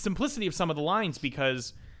 and it's the simplicity of some of the lines,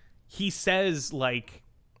 because he says like,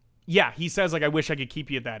 I wish I could keep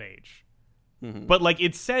you at that age. But like,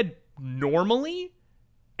 it's said normally,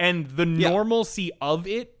 and the normalcy of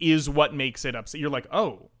it is what makes it upset. You're like,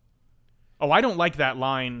 oh, I don't like that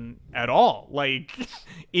line at all. Like,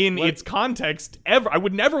 in its context, I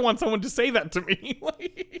would never want someone to say that to me.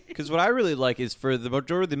 Because what I really like is, for the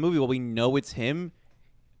majority of the movie, while we know it's him,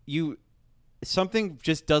 something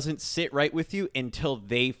just doesn't sit right with you until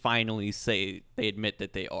they finally they admit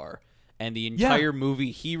that they are. And the entire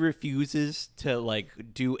movie, he refuses to like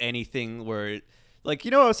do anything where, like,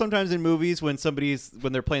 how sometimes in movies when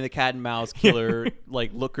they're playing the cat and mouse killer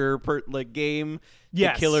like looker game,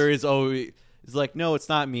 the killer is always like, no, it's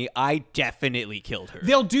not me. I definitely killed her.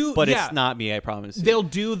 They'll do, but it's not me. I promise you. They'll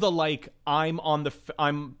do the like,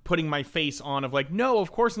 I'm putting my face on of like, no,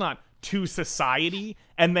 of course not, to society,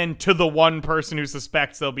 and then to the one person who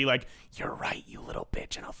suspects, they'll be like, you're right, you little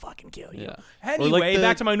bitch, and I'll fucking kill you. Anyway,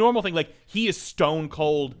 back to my normal thing. Like, he is stone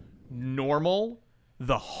cold normal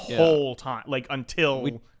the whole time, like,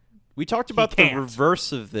 until we talked about the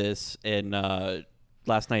reverse of this in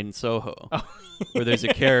Last Night in Soho, where there's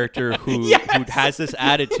a character who has this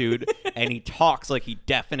attitude, and he talks like he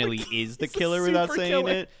definitely is the killer without saying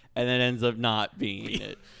it, and then ends up not being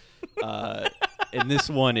it. In this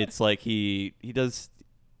one, it's like he does,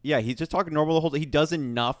 he's just talking normal the whole time. He does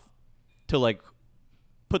enough to like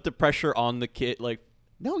put the pressure on the kid. Like,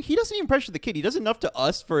 no, he doesn't even pressure the kid. He does enough to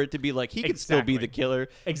us for it to be like, he could still be the killer.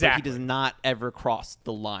 Exactly. But he does not ever cross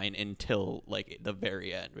the line until like the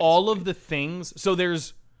very end. Basically. All of the things. So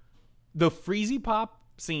there's the Freezy Pop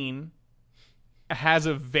scene has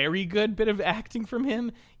a very good bit of acting from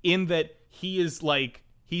him, in that he is like,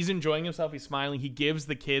 he's enjoying himself. He's smiling. He gives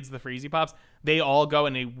the kids the Freezy Pops. They all go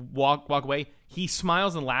and they walk away. He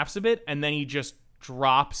smiles and laughs a bit, and then he just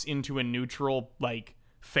drops into a neutral like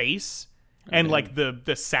face, and like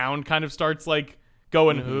the sound kind of starts like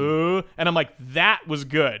going, and I'm like, that was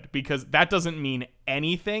good, because that doesn't mean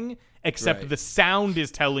anything except the sound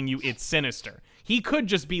is telling you it's sinister. He could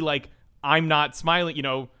just be like, I'm not smiling,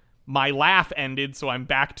 my laugh ended, so I'm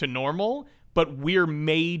back to normal. But we're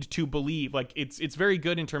made to believe, like, it's very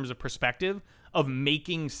good in terms of perspective of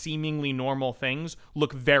making seemingly normal things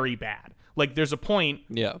look very bad. Like, there's a point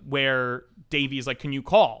where Davy's like, can you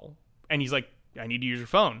call? And he's like, I need to use your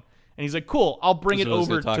phone. And he's like, cool, I'll bring it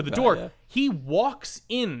over to the door. Yeah. He walks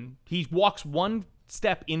in. He walks one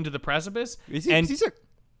step into the precipice. He's a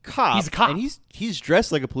cop. He's a cop. And he's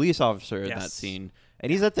dressed like a police officer in that scene.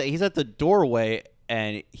 And he's at the doorway.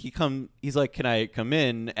 And he's like, "Can I come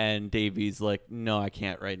in?" And Davy's like, "No, I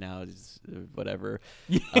can't right now. Just whatever."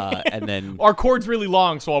 And then our cord's really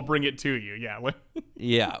long, so I'll bring it to you. Yeah.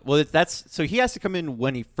 yeah. Well, so he has to come in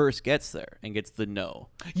when he first gets there and gets the no.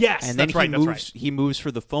 Yes, and then that's right. Moves, that's right. He moves for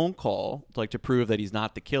the phone call, like to prove that he's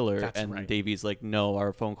not the killer. That's and right. Davy's like, "No,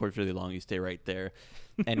 our phone cord's really long. You stay right there."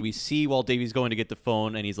 And we see while Davy's going to get the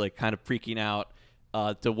phone, and he's like kind of freaking out.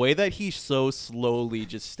 The way that he so slowly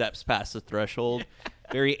just steps past the threshold,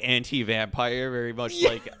 very anti-vampire, very much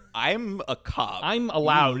like, I'm a cop. I'm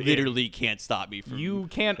allowed. You literally can't stop me from. You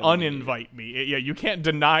can't uninvite me. Yeah, you can't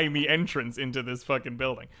deny me entrance into this fucking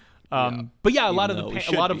building. But yeah, a lot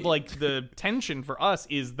of like the tension for us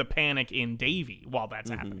is the panic in Davy while that's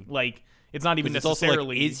happening. Like, it's not even necessarily. Also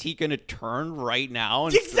like, is he gonna turn right now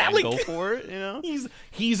and exactly go for it? You know,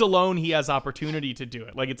 he's alone. He has opportunity to do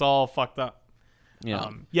it. Like, it's all fucked up.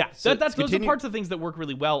 Yeah. So those are parts of things that work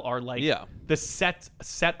really well. Are like the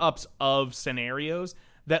setups of scenarios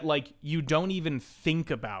that like you don't even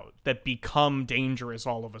think about that become dangerous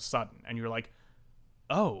all of a sudden, and you're like,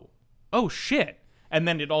 oh shit. And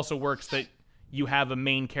then it also works that you have a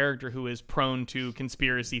main character who is prone to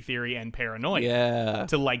conspiracy theory and paranoia. Yeah.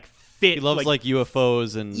 To like fit. He loves like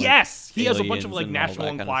UFOs and yes, he has a bunch of like and National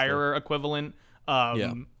all that Enquirer equivalent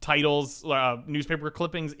titles, newspaper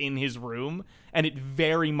clippings in his room, and it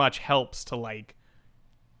very much helps to like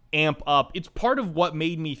amp up. It's part of what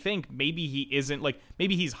made me think maybe he isn't like,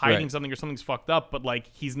 maybe he's hiding something or something's fucked up, but like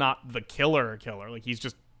he's not the killer, like he's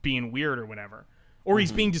just being weird or whatever, or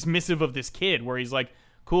he's being dismissive of this kid where he's like,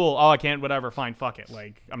 cool, I can't, whatever, fine, fuck it,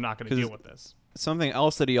 like I'm not gonna deal with this. Something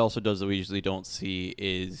else that he also does that we usually don't see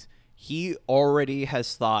is he already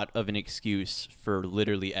has thought of an excuse for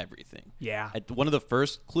literally everything. Yeah. One of the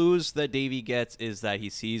first clues that Davy gets is that he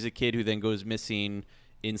sees a kid who then goes missing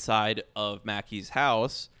inside of Mackie's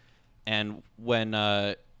house. And when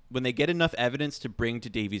they get enough evidence to bring to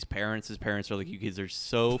Davy's parents, his parents are like, "You kids are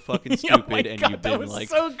so fucking stupid, and you've been like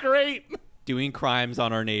so great doing crimes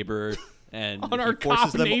on our neighbor." And on our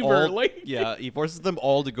cop neighbor. He forces them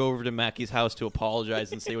all to go over to Mackie's house to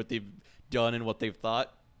apologize and say what they've done and what they've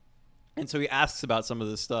thought. And so he asks about some of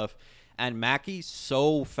this stuff, and Mackie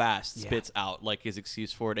so fast spits out like his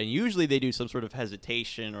excuse for it. And usually they do some sort of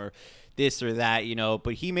hesitation or this or that, you know,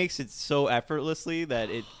 but he makes it so effortlessly that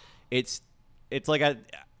it's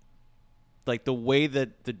like the way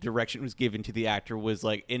that the direction was given to the actor was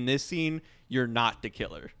like, in this scene, you're not the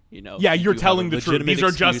killer, you know. Yeah, you're telling the truth. These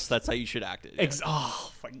are just that's how you should act it. Yeah.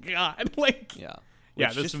 Oh my god, like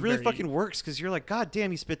Which just really fucking works because you're like, God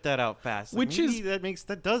damn, he spit that out fast. Like,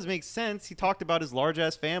 that does make sense. He talked about his large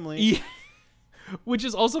ass family. Yeah. Which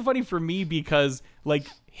is also funny for me because like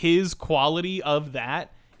his quality of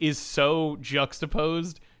that is so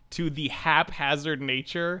juxtaposed to the haphazard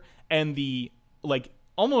nature and the like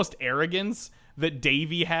almost arrogance that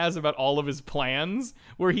Davy has about all of his plans,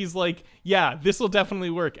 where he's like, yeah, this will definitely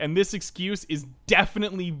work, and this excuse is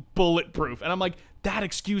definitely bulletproof. And I'm like, that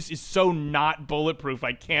excuse is so not bulletproof.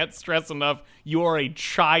 I can't stress enough. You are a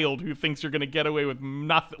child who thinks you're going to get away with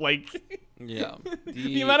nothing. Like, yeah.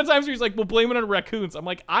 The amount of times where he's like, we'll blame it on raccoons. I'm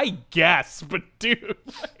like, I guess, but dude.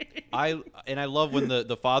 I love when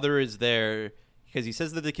the father is there, because he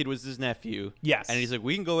says that the kid was his nephew. Yes. And he's like,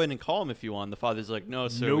 we can go in and call him if you want. The father's like, no,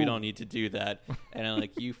 sir, we don't need to do that. And I'm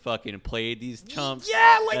like, you fucking played these chumps.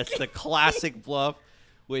 Yeah, like that's the classic bluff,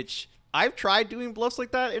 which I've tried doing bluffs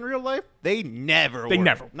like that in real life. They never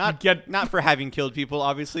work. Not for having killed people,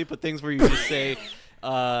 obviously, but things where you just say,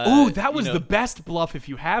 ooh, that was the best bluff if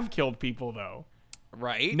you have killed people, though.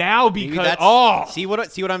 Right? Now, because see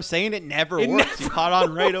what I'm saying? It never works. You caught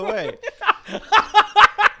on right away.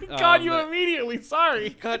 God, you immediately. Sorry.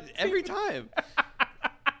 God, every time.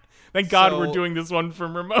 Thank God we're doing this one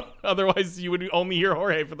from remote. Otherwise, you would only hear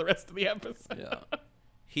Jorge for the rest of the episode. Yeah.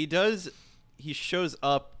 He shows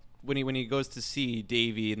up when he goes to see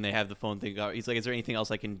Davy, and they have the phone thing out. He's like, "Is there anything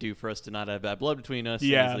else I can do for us to not have bad blood between us?"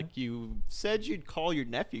 Yeah. And he's like, "You said you'd call your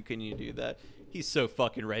nephew. Can you do that?" He's so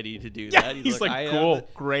fucking ready to do that. He's like cool,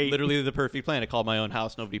 great. Literally the perfect plan. I call my own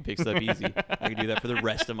house. Nobody picks it up easy. I can do that for the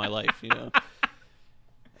rest of my life, you know?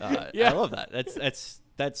 I love that.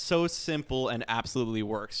 That's so simple and absolutely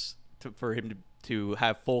works for him to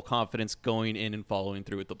have full confidence going in and following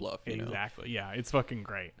through with the bluff. You know? Yeah, it's fucking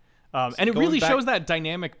great. And it really shows that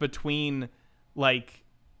dynamic between like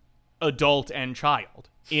adult and child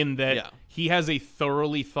in that he has a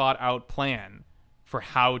thoroughly thought out plan for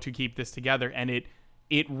how to keep this together, and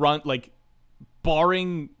it run like,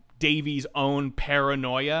 barring Davy's own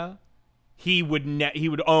paranoia, he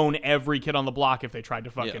would own every kid on the block if they tried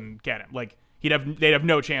to fucking get him. Like they'd have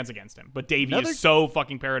no chance against him. But Davy is so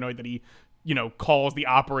fucking paranoid that he calls the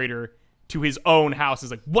operator to his own house.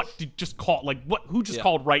 Is like, what did just call? Like, what? Who just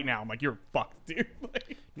called right now? I'm like, you're fucked, dude.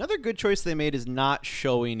 Like, another good choice they made is not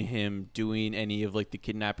showing him doing any of like the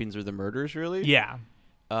kidnappings or the murders. Really, yeah.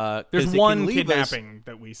 There's one kidnapping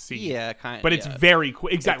that we see. Yeah, kind of. But it's very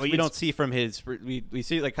quick. Exactly. We don't see from his. We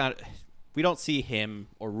see like kind of. We don't see him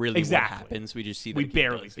or really what happens. We just see that we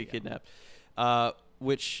barely see kidnapped,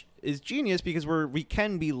 which is genius because we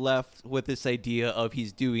can be left with this idea of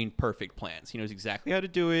he's doing perfect plans. He knows exactly how to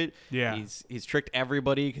do it. Yeah, he's tricked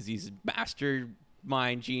everybody because he's a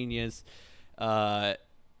mastermind genius.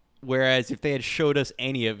 Whereas if they had showed us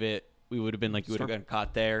any of it, we would have been like, you would have gotten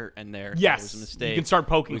caught there and there. Yes, that was a mistake. You can start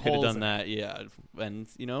poking holes. We could have done that. Yeah, and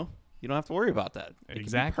you don't have to worry about that. It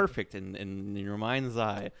exactly. can be perfect in your mind's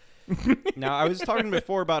eye. Now, I was talking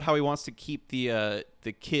before about how he wants to keep the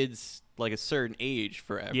kids like a certain age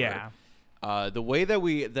forever. Yeah. The way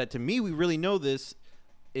that to me we really know this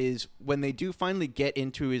is when they do finally get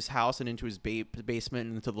into his house and into his basement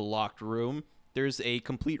and into the locked room. There's a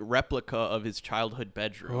complete replica of his childhood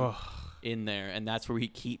bedroom in there, and that's where he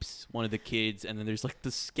keeps one of the kids. And then there's like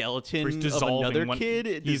the skeleton of another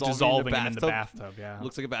kid. He's dissolving him in the bathtub. Yeah,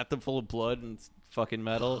 looks like a bathtub full of blood and fucking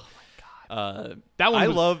metal.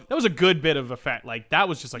 That was a good bit of effect. Like that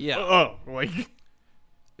was just like, like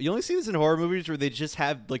you only see this in horror movies where they just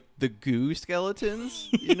have like the goo skeletons,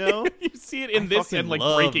 you know. You see it in this, and like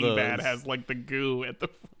Breaking Bad has like the goo at the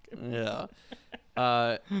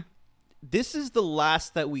this is the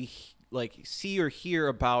last that we like see or hear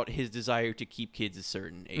about his desire to keep kids a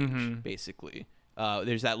certain age. Basically,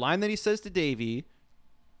 there's that line that he says to Davey.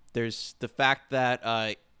 There's the fact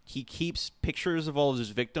that he keeps pictures of all of his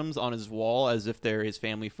victims on his wall as if they're his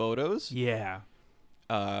family photos. Yeah.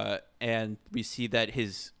 And we see that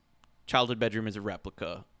his childhood bedroom is a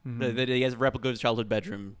replica. That he has a replica of his childhood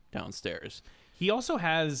bedroom downstairs. He also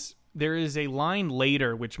has... There is a line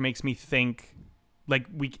later which makes me think... Like,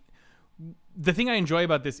 the thing I enjoy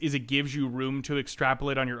about this is it gives you room to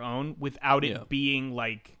extrapolate on your own without it being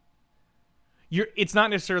like... It's not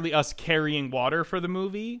necessarily us carrying water for the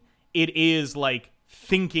movie. It is like...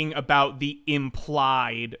 thinking about the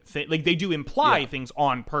implied thing. Like they do imply things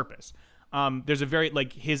on purpose. There's a very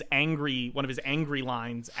like one of his angry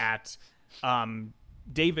lines at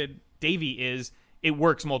Davey is, it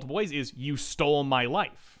works multiple ways, is you stole my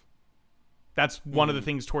life. That's one of the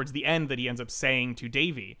things towards the end that he ends up saying to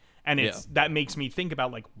Davey. And that makes me think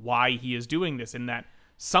about like why he is doing this, in that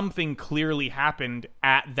something clearly happened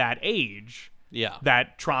at that age. Yeah.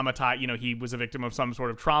 That traumatized, he was a victim of some sort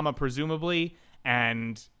of trauma, presumably,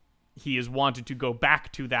 and he is wanted to go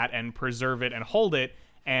back to that and preserve it and hold it.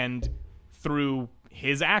 And through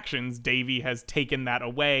his actions, Davey has taken that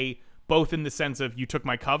away, both in the sense of you took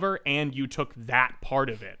my cover and you took that part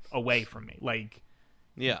of it away from me. Like,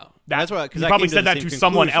 that's why, because he probably said that to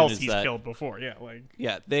someone else he's killed before.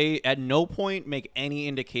 They at no point make any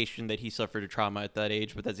indication that he suffered a trauma at that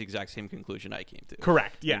age, but that's the exact same conclusion I came to.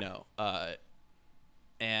 Correct. Yeah.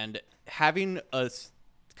 And having us.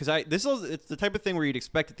 Because it's the type of thing where you'd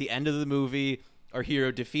expect at the end of the movie, our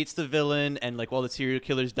hero defeats the villain, and like while the serial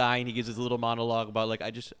killer's dying, he gives his little monologue about like, I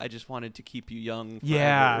just wanted to keep you young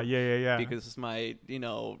forever. Yeah. Because my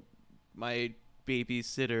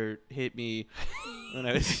babysitter hit me when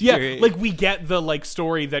I was like we get the like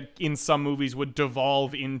story that in some movies would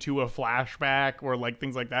devolve into a flashback or like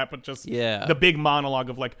things like that, but just the big monologue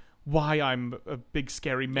of like, why I'm a big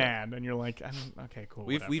scary man, and you're like, okay, cool.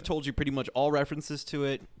 We've told you pretty much all references to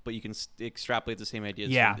it, but you can extrapolate the same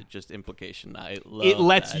ideas from just implication. It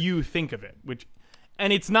lets you think of it,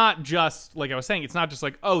 and it's not just like I was saying. It's not just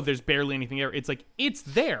like, oh, there's barely anything there. It's like it's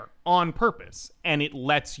there on purpose, and it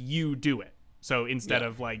lets you do it. So instead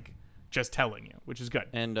of like just telling you, which is good.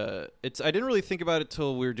 And I didn't really think about it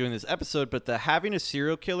till we were doing this episode, but having a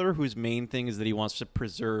serial killer whose main thing is that he wants to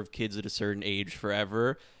preserve kids at a certain age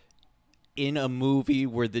forever. In a movie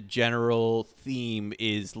where the general theme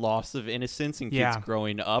is loss of innocence and kids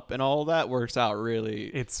growing up and all that works out really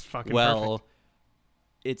it's fucking well.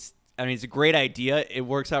 Perfect. It's a great idea. It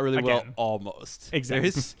works out really well almost.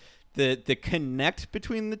 Exactly. The connect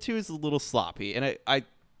between the two is a little sloppy, and I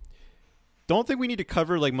don't think we need to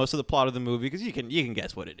cover like most of the plot of the movie because you can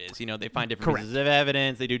guess what it is. They find different pieces of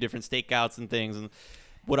evidence, they do different stakeouts and things, and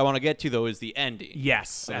what I want to get to though is the ending.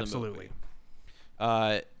 Yes, absolutely.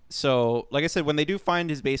 So, like I said, when they do find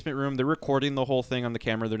his basement room, they're recording the whole thing on the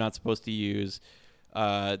camera they're not supposed to use.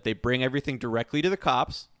 They bring everything directly to the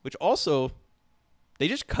cops, which also they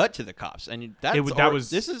just cut to the cops, and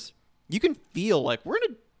you can feel like we're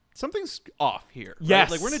in a something's off here. Right?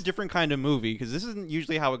 Yes. Like we're in a different kind of movie because this isn't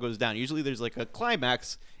usually how it goes down. Usually there's like a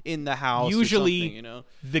climax in the house. Usually, or something, you know,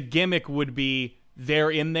 the gimmick would be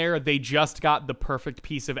they're in there, they just got the perfect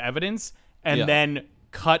piece of evidence, and then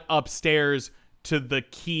cut upstairs to the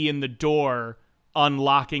key in the door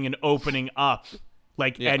unlocking and opening up.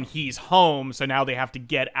 Like, and he's home, so now they have to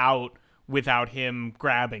get out without him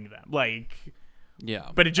grabbing them. Like,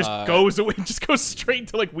 but it just goes away, it just goes straight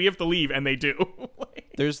to like, we have to leave, and they do.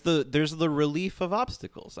 There's the relief of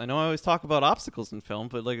obstacles. I know I always talk about obstacles in film,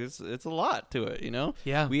 but like it's a lot to it, you know?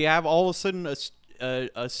 Yeah. We have all of a sudden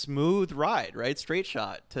a smooth ride, right? Straight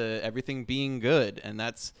shot to everything being good, and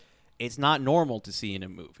it's not normal to see in a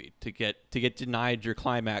movie to get denied your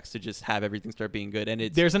climax to just have everything start being good. And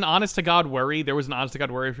there's an honest to God worry. There was an honest to God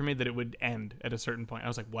worry for me that it would end at a certain point. I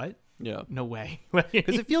was like, what? Yeah. No way.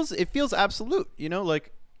 Because it feels absolute, you know,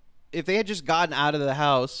 like if they had just gotten out of the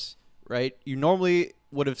house, right? You normally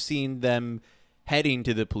would have seen them heading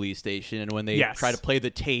to the police station, and when they try to play the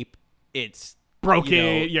tape, it's broken.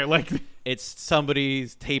 You know, like it's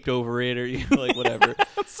somebody's taped over it, or like whatever.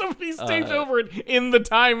 Somebody's taped over it in the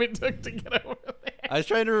time it took to get over there. I was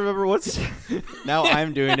trying to remember what's now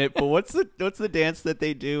I'm doing it, but what's the dance that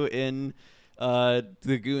they do in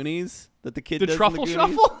the Goonies that the kid does truffle in the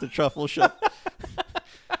Goonies? shuffle? The truffle shuffle.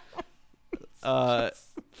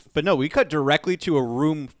 But no, we cut directly to a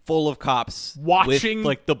room full of cops watching with,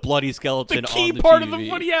 like, the bloody skeleton the key on the part TV. of the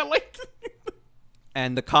footy. Yeah, like.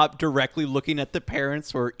 And the cop directly looking at the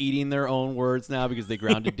parents who are eating their own words now because they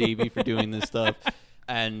grounded Davey for doing this stuff.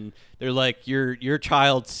 And they're like, your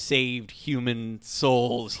child saved human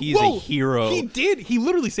souls. He's a hero. He did. He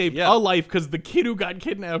literally saved a life because the kid who got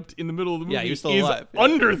kidnapped in the middle of the movie he was still is alive.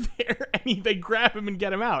 under there. And they grab him and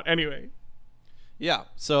get him out. Anyway. Yeah.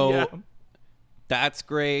 So that's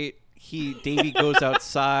great. Davey goes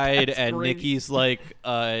outside and great. Nikki's like,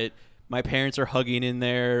 my parents are hugging in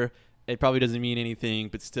there. It probably doesn't mean anything,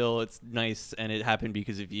 but still, it's nice, and it happened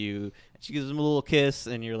because of you. And she gives him a little kiss,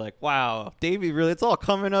 and you're like, wow, Davey, really? It's all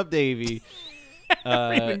coming up, Davey.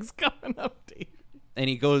 Everything's coming up, Davey. And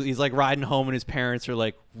he's like riding home, and his parents are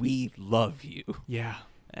like, we love you. Yeah.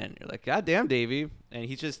 And you're like, God damn, Davey. And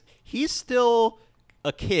he's still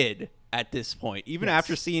a kid at this point. Even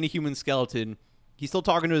after seeing a human skeleton, he's still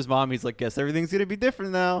talking to his mom. He's like, guess everything's going to be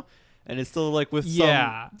different now. And it's still like with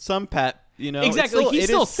some pet. You know, exactly. He's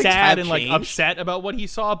still sad and like upset about what he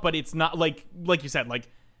saw, but it's not like you said, like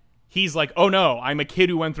he's like, oh no, I'm a kid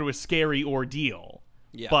who went through a scary ordeal,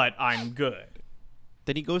 but I'm good.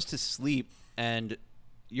 Then he goes to sleep, and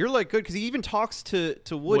you're like, good, because he even talks to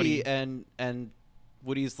Woody. and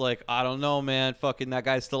Woody's like, I don't know, man, fucking that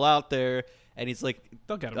guy's still out there, and he's like,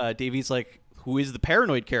 they'll get him. Davey's like, who is the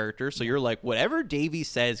paranoid character? So you're like, whatever Davey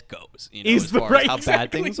says goes. You know, he's as far right, as how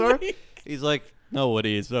exactly. bad things are. He's like, no,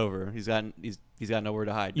 Woody, it's over. He's got nowhere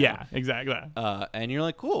to hide now. Yeah, exactly. And you're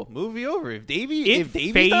like, cool, movie over. If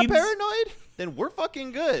Davey's not paranoid, then we're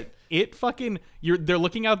fucking good. They're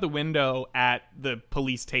looking out the window at the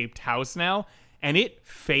police taped house now, and it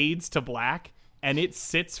fades to black, and it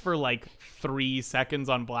sits for like 3 seconds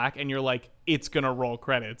on black, and you're like, it's gonna roll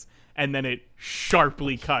credits, and then it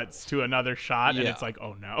sharply cuts to another shot, and it's like,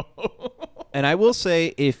 oh no. And I will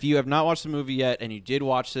say, if you have not watched the movie yet, and you did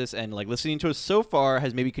watch this, and like listening to us so far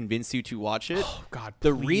has maybe convinced you to watch it. Oh God!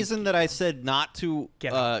 The reason that I said not to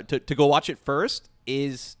to go watch it first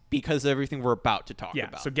is because of everything we're about to talk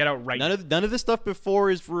about. So get out right. None of this stuff before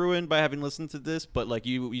is ruined by having listened to this, but like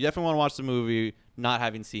you definitely want to watch the movie not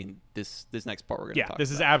having seen this next part we're going to talk about.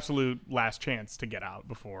 This is absolute last chance to get out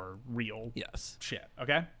before real shit.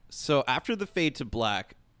 Okay. So after the fade to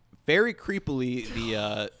black, very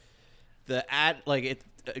creepily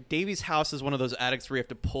Davey's house is one of those attics where you have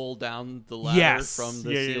to pull down the ladder from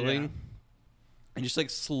the ceiling. And just like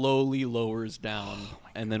slowly lowers down,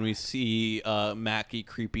 and then we see Mackie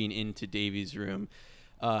creeping into Davey's room.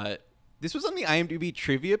 This was on the IMDb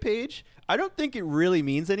trivia page. I don't think it really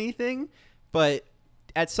means anything, but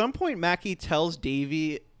at some point Mackie tells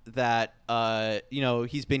Davey that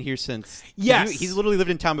he's been here since. He's literally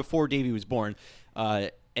lived in town before Davey was born,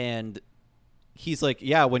 and he's like,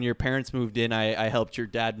 yeah, when your parents moved in, I helped your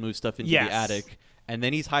dad move stuff into the attic, and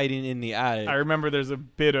then he's hiding in the attic. I remember there's a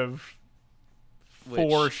bit of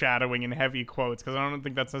foreshadowing in heavy quotes, because I don't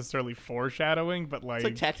think that's necessarily foreshadowing, but like,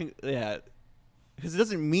 it's like because it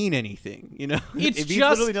doesn't mean anything, you know. It's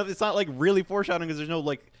it's not like really foreshadowing because there's no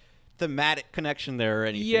like thematic connection there or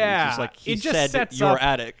anything. Yeah, it's just like he said your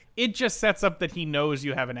attic. It just sets up that he knows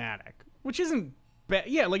you have an attic, which isn't bad.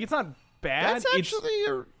 Yeah, like it's not bad. That's actually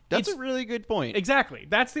a really good point. Exactly.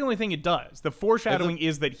 That's the only thing it does. The foreshadowing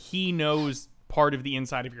is that he knows part of the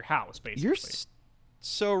inside of your house, basically.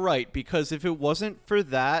 so right, because if it wasn't for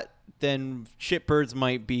that, then shitbirds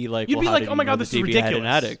might be like, you'd well, be how like, did oh you my know god, that this is Davey had an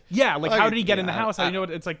ridiculous. attic? Yeah, like how did he get in the yeah, house? How do you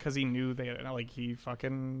know it's like because he knew like he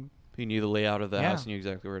fucking. He knew the layout of the Yeah. house, knew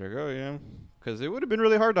exactly where to go. Yeah, because it would have been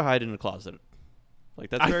really hard to hide in a closet. Like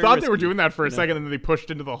that's. I very thought they were risky, doing that for a you know? second, and then they pushed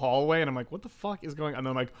into the hallway, and I'm like, what the fuck is going on? And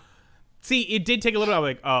then I'm like, see, it did take a little. I'm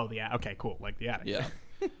like, oh yeah, okay, cool, like the attic.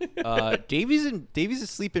 Yeah. Davies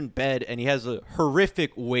asleep in bed, and he has a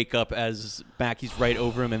horrific wake up as Mackey's right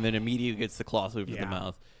over him, and then immediately gets the cloth over the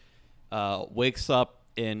mouth. Wakes up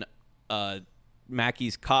in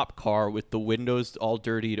Mackey's cop car with the windows all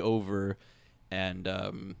dirtied over,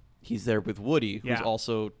 and he's there with Woody, who's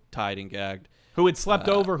also tied and gagged. Who had slept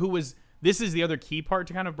over? Who was? This is the other key part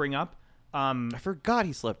to kind of bring up. I forgot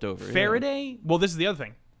he slept over. Faraday. Well, this is the other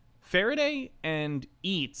thing. Faraday and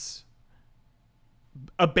Eats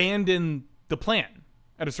abandon the plan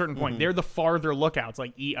at a certain point. They're the farther lookouts.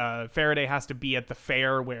 Like Faraday has to be at the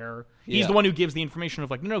fair where he's the one who gives the information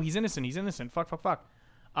of like, no, he's innocent. He's innocent. Fuck.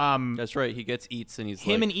 That's right. He gets Eats, and he's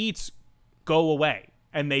him and Eats go away,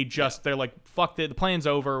 and they just they're like, fuck the plan's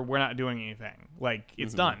over. We're not doing anything. Like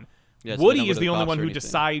it's done. Yeah, so Woody is the only one who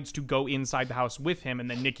decides to go inside the house with him, and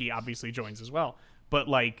then Nikki obviously joins as well. But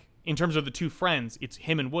like in terms of the two friends, it's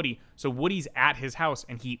him and Woody. So Woody's at his house,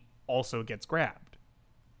 and he also gets grabbed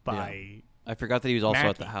by. I forgot that he was also Mackie.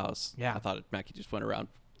 at the house. Yeah. I thought Mackie just went around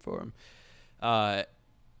for him.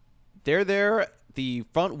 They're there. The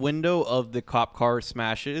front window of the cop car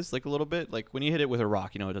smashes like a little bit. Like when you hit it with a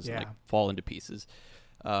rock, it doesn't like fall into pieces.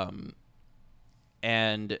 And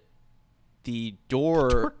the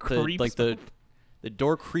door, the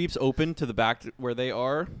door creeps open to the back where they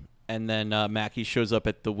are, and then Mackie shows up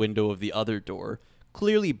at the window of the other door,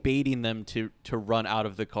 clearly baiting them to run out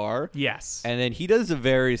of the car. Yes. And then he does a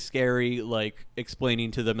very scary, like, explaining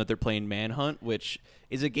to them that they're playing Manhunt, which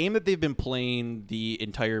is a game that they've been playing the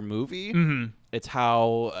entire movie. Mm-hmm. It's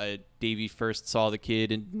how Davey first saw the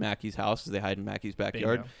kid in Mackie's house, because they hide in Mackie's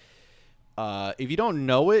backyard. If you don't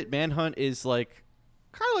know it, Manhunt is like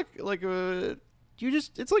kind of like a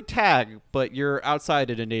it's like tag, but you're outside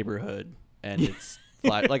in a neighborhood, and it's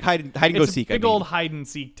like hide and go seek. Big old hide and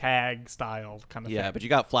seek tag style kind of thing. Yeah, but you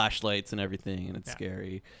got flashlights and everything, and it's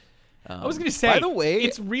scary. I was gonna say, by the way,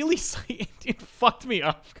 it's really it fucked me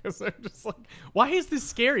up because they're just like, why is this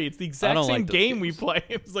scary? It's the exact same game we play.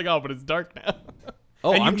 It's like, oh, but it's dark now.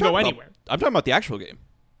 Oh, and you can go anywhere. I'm talking about the actual game.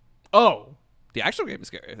 Oh, the actual game is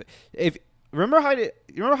scary. Remember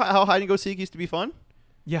how hide and go seek used to be fun?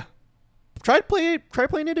 Yeah. Try playing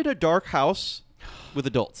it in a dark house with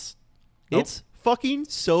adults. Nope. It's fucking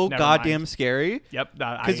so Never goddamn mind. scary. Yep.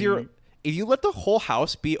 Because if you let the whole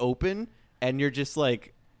house be open and you're just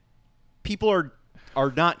like, people are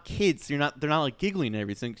not kids. They're not like giggling and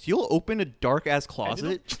everything. So you'll open a dark ass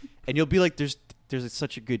closet and you'll be like, there's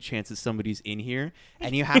such a good chance that somebody's in here,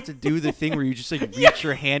 and you have to do the thing where you just like reach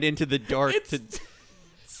your hand into the dark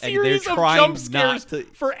series of jump scares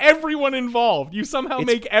for everyone involved. You somehow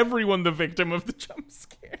make everyone the victim of the jump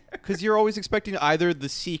scare. Because you're always expecting either the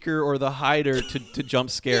seeker or the hider to jump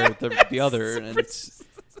scare the other. And it's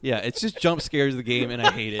just jump scares the game, and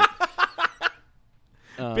I hate it.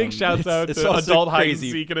 Big shouts out to adult hide and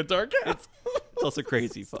seek in a dark house. It's also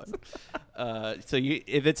crazy fun. So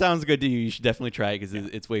if it sounds good to you, you should definitely try it, because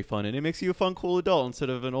it's way fun, and it makes you a fun, cool adult instead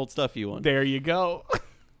of an old stuffy one. There you go.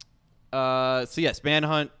 So yes,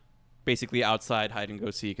 Manhunt, basically outside hide and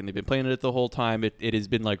go seek, and they've been playing it the whole time. It has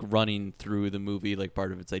been like running through the movie, like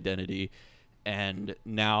part of its identity, and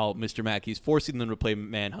now Mr. Mackey's forcing them to play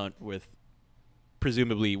Manhunt with,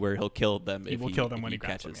 presumably, where he'll kill them if he kill them when he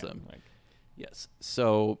catches them. Like. Yes.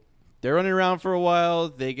 So they're running around for a while.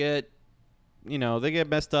 They get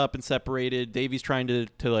messed up and separated. Davey's trying to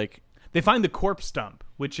like. They find the corpse dump,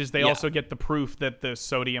 which is they also get the proof that the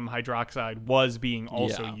sodium hydroxide was being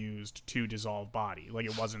also used to dissolve body. Like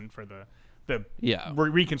it wasn't for the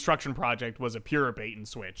reconstruction project was a pure bait and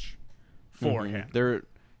switch for him.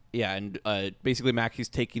 Basically Mackey's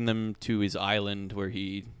taking them to his island where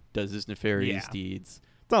he does his nefarious deeds.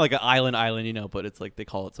 It's not like an island, but it's like they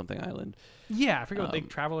call it something island. Yeah, I forget what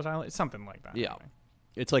Traveler's Island. It's something like that. Yeah. Anyway.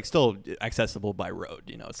 It's like still accessible by road,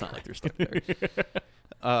 it's not like they're stuck there.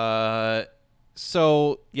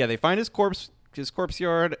 So they find his corpse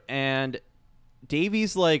yard, and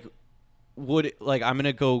Davey's like, I'm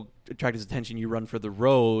gonna go attract his attention, you run for the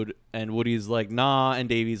road, and Woody's like, nah, and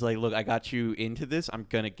Davey's like, look, I got you into this, I'm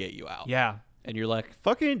gonna get you out. Yeah. And you're like,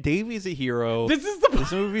 fucking Davey's a hero. This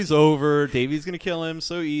movie's over. Davey's gonna kill him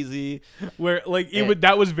so easy. Where like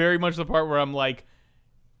that was very much the part where I'm like,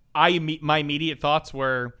 my immediate thoughts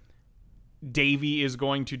were, Davy is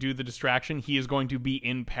going to do the distraction. He is going to be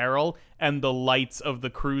in peril, and the lights of the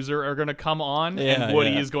cruiser are going to come on, and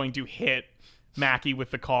Woody is going to hit Mackie with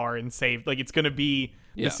the car and save. Like, it's going to be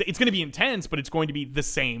it's going to be intense, but it's going to be the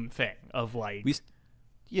same thing of like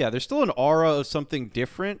there's still an aura of something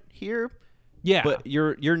different here. Yeah, but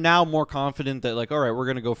you're now more confident that like, all right, we're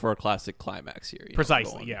gonna go for a classic climax here.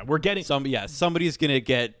 Precisely. Yeah, we're getting somebody's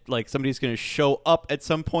gonna show up at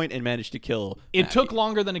some point and manage to kill. It took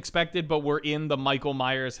longer than expected, but we're in the Michael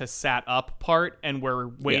Myers has sat up part, and we're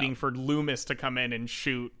waiting for Loomis to come in and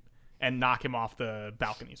shoot and knock him off the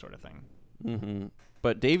balcony, sort of thing. Mm-hmm.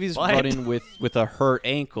 But Davy's running with a hurt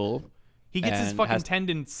ankle. He gets his fucking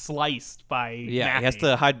tendon sliced by Mackie. He has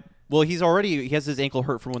to hide. Well, he has his ankle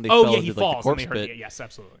hurt from when they fell into falls the corpse and they hurt pit. Yes,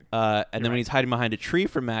 absolutely. And then when he's hiding behind a tree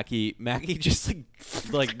from Mackie just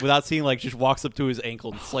like without seeing, like, just walks up to his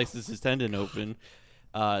ankle and slices his tendon open.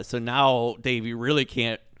 So now Davey really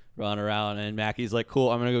can't run around, and Mackie's like, "Cool,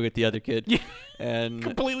 I'm gonna go get the other kid." Yeah. And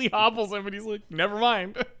completely hobbles him, and he's like, "Never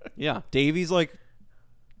mind." Yeah, Davey's like,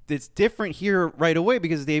 it's different here right away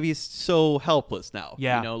because Davey's so helpless now.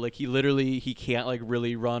 Yeah, like he can't like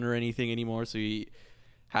really run or anything anymore, so he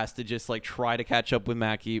has to just like try to catch up with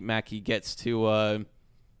Mackie. Mackie gets to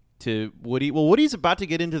Woody. Well, Woody's about to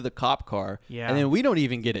get into the cop car, and then we don't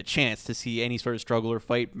even get a chance to see any sort of struggle or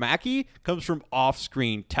fight. Mackie comes from off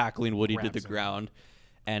screen, tackling Woody to the ground,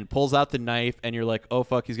 and pulls out the knife. And you're like, oh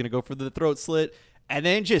fuck, he's gonna go for the throat slit, and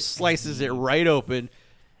then just slices it right open.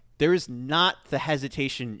 There is not the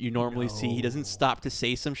hesitation you normally see. He doesn't stop to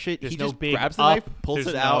say some shit. He just grabs the knife, pulls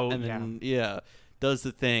it out, and then does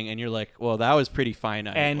the thing, and you're like, well, that was pretty fine.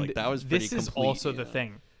 And like, that was pretty this is complete, also the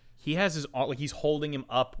thing. He has his like he's holding him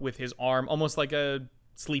up with his arm, almost like a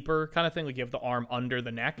sleeper kind of thing. Like you have the arm under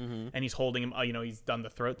the neck, and he's holding him. He's done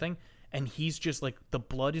the throat thing, and he's just like the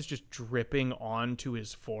blood is just dripping onto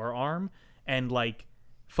his forearm. And like,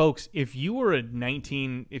 folks, if you were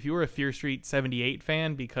a Fear Street 78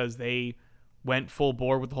 fan because they went full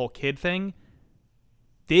bore with the whole kid thing,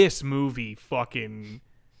 this movie fucking.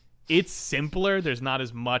 It's simpler. There's not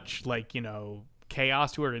as much like,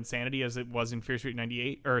 chaos to it or insanity as it was in Fear Street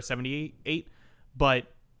 98 or 78, but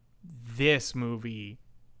this movie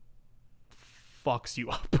fucks you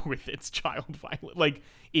up with its child violence. Like,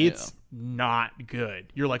 it's not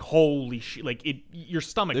good. You're like, holy shit! Like, your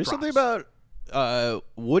stomach. There's drops. something about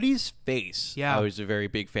Woody's face. Yeah, I was a very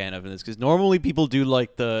big fan of in this because normally people do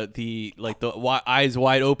like the eyes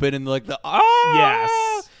wide open and like the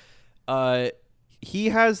yes. He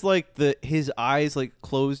has like his eyes like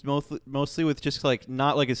closed mostly with just like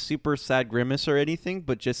not like a super sad grimace or anything,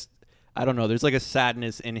 but just I don't know. There's like a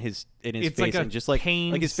sadness in his face, like and just like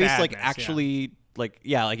his face like actually like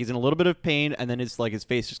he's in a little bit of pain, and then his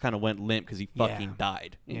face just kind of went limp because he fucking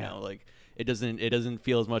died. You know, like it doesn't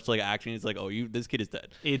feel as much like action. It's like, oh, this kid is dead.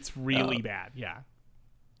 It's really bad. Yeah.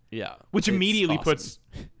 Which it's immediately awesome. puts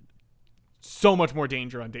so much more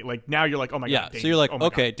danger on Dave. Like now you're like, oh my god. So you're like,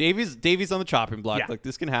 okay, God. Davy's on the chopping block. Yeah. Like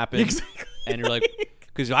this can happen. Exactly. And you're like,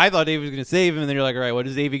 because I thought Davy was gonna save him, and then you're like, all right, what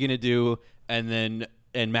is Davy gonna do? And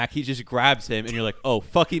Mackie just grabs him, and you're like, oh,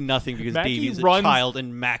 fucking nothing, because Davy's a child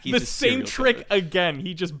and Mackie's the same trick killer. again.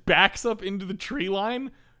 He just backs up into the tree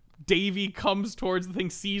line. Davy comes towards the thing,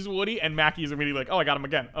 sees Woody, and Mackie's immediately like, oh, I got him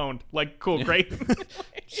again. Owned. Like, cool, great.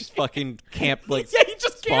 Just fucking camp, like, he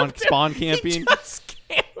just spawn camping. He just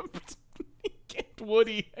camped. He camped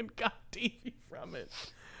Woody and got Davy from it.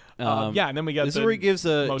 And then we got this is where he gives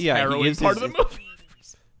a most harrowing part of the movie.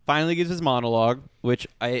 Finally gives his monologue, which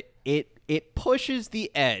it pushes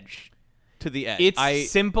the edge to the end.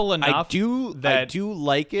 It's simple enough. I do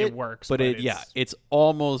like it. It works, but it's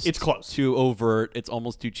almost close. too overt. It's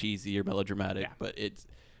almost too cheesy or melodramatic. Yeah. But it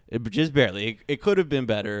just barely. It could have been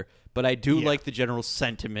better. But I do like the general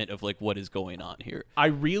sentiment of like what is going on here. I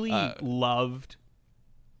really loved.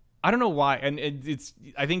 I don't know why, and it's.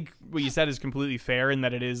 I think what you said is completely fair in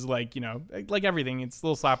that it is like like everything. It's a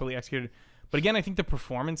little sloppily executed. But again, I think the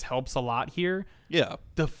performance helps a lot here. Yeah.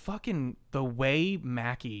 The way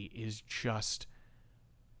Mackie is just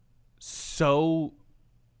so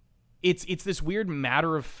it's this weird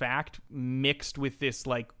matter of fact mixed with this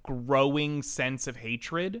like growing sense of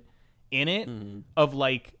hatred in it of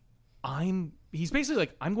like he's basically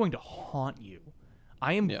like, I'm going to haunt you.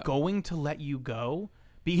 I am going to let you go.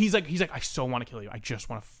 He's like I so want to kill you. I just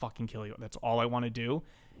want to fucking kill you. That's all I want to do.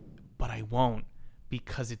 But I won't.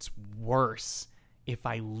 Because it's worse if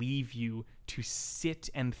I leave you to sit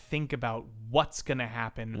and think about what's going to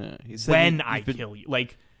happen when I kill you.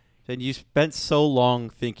 Like, then you spent so long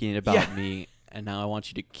thinking about me, and now I want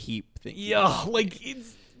you to keep thinking. Yeah, like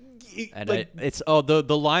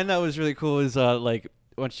the line that was really cool is like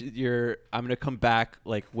I'm gonna come back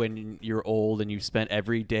like when you're old and you've spent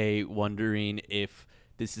every day wondering if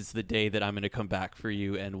this is the day that I'm gonna come back for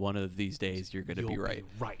you, and one of these days you're gonna be right.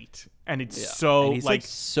 Right, and it's And he's like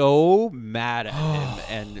so mad at him,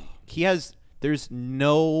 and there's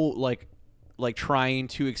no like trying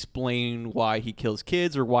to explain why he kills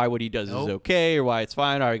kids or why what he does is okay or why it's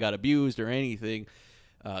fine or he got abused or anything.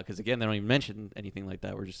 Because again, they don't even mention anything like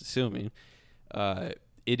that. We're just assuming.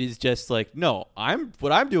 It is just like, no,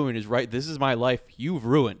 what I'm doing is right. This is my life. You've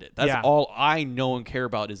ruined it. That's all I know and care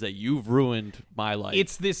about, is that you've ruined my life.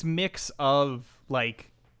 It's this mix of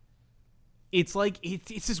like, it's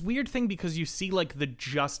this weird thing because you see like the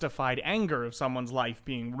justified anger of someone's life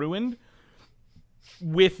being ruined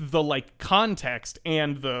with the like context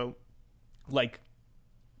and the like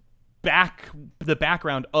the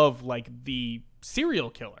background of like the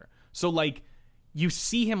serial killer. So like you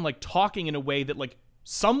see him like talking in a way that like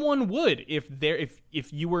someone would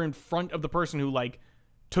if you were in front of the person who like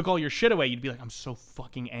took all your shit away. You'd be like, I'm so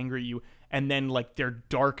fucking angry at you. And then like their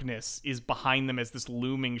darkness is behind them as this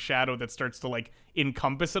looming shadow that starts to like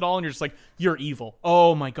encompass it all, and you're just like, you're evil.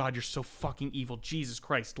 Oh my god, you're so fucking evil. Jesus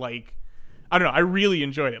Christ. Like, I don't know, I really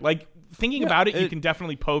enjoyed it. Like, thinking about it, you can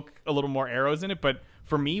definitely poke a little more arrows in it, but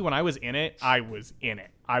for me, when I was in it, I was in it.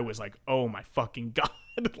 I was like, oh my fucking god.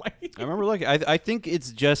 Like, I remember, like, I think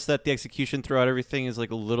it's just that the execution throughout everything is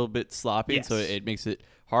like a little bit sloppy, yes. so it makes it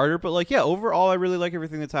harder. But like, yeah, overall, I really like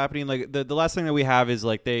everything that's happening. Like the last thing that we have is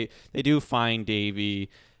like they do find Davey,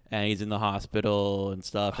 and he's in the hospital and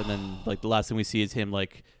stuff, and then like the last thing we see is him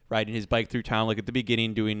like riding his bike through town, like at the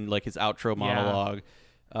beginning doing like his outro monologue.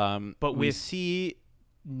 But we with see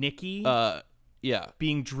Nikki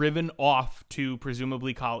being driven off to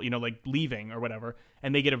presumably like leaving or whatever,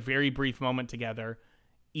 and they get a very brief moment together.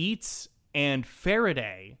 Eats and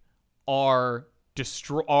Faraday are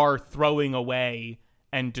throwing away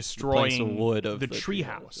and destroying the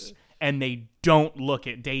treehouse, and they don't look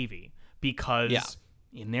at Davey because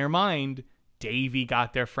in their mind, Davey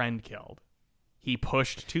got their friend killed. He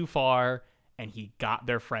pushed too far and he got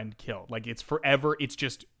their friend killed. Like, it's forever. It's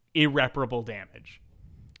just irreparable damage.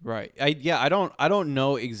 Right. I don't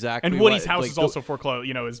know exactly. And Woody's house is also foreclosed,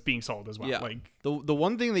 is being sold as well. Yeah. Like, the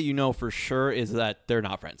one thing that you know for sure is that they're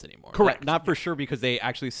not friends anymore. Correct. Not for sure because they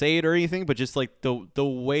actually say it or anything, but just like the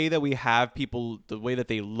way that we have people, the way that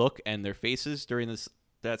they look and their faces during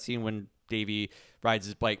that scene when Davey rides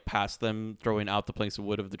his bike past them, throwing out the planks of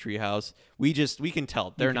wood of the treehouse, we can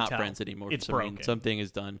tell they're not friends anymore. It's broken. Something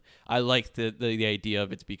is done. I like the idea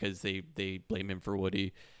of it's because they blame him for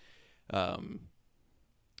Woody.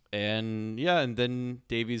 And then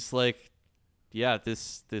Davey's like, yeah,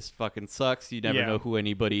 this fucking sucks. You never know who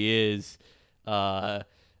anybody is.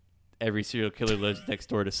 Every serial killer lives next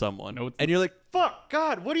door to someone. And you're like, fuck,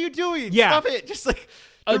 God, what are you doing? Yeah. Stop it. Just like,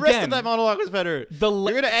 the rest of that monologue was better. You're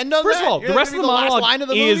going to end on first that? of all, the rest of the monologue line of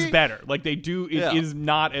the is movie? better. Like, it is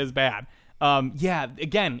not as bad.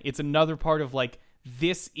 Again, it's another part of like,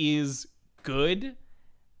 this is good,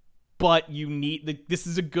 but this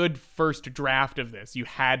is a good first draft of this. You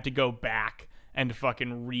had to go back and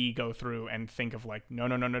fucking go through and think of like, no,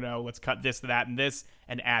 let's cut this, that, and this,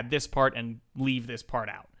 and add this part and leave this part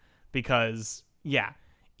out. Because,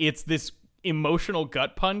 it's this emotional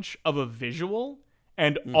gut punch of a visual,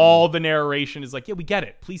 and all the narration is like, yeah, we get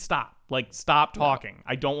it. Please stop. Like, stop talking.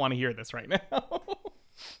 I don't want to hear this right now.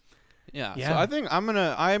 Yeah. So I think I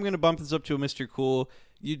am gonna bump this up to a Mr. Cool.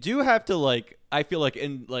 You do have to like, I feel like,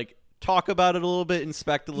 talk about it a little bit,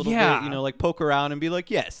 inspect a little bit, like poke around and be like,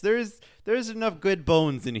 yes, there's enough good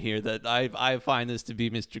bones in here that I find this to be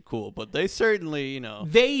Mr. Cool. But they certainly,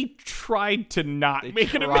 they tried to not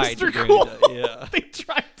make it a Mr. Cool. They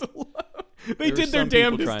tried to. They did their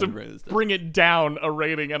damnedest to bring it down a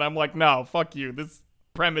rating, and I'm like, no, fuck you. This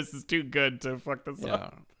premise is too good to fuck this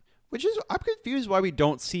up. Which is, I'm confused why we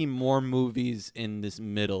don't see more movies in this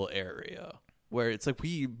middle area. Where it's like,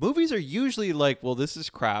 movies are usually like, well, this is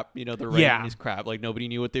crap. The writing is crap. Like, nobody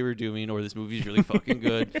knew what they were doing, or this movie's really fucking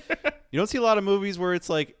good. You don't see a lot of movies where it's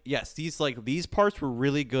like, yes, these parts were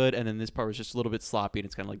really good, and then this part was just a little bit sloppy, and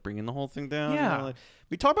it's kind of like bringing the whole thing down. Yeah. Like,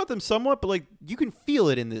 we talk about them somewhat, but like, you can feel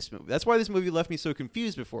it in this movie. That's why this movie left me so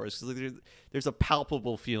confused before. Is because like, there's a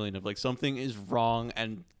palpable feeling of like something is wrong,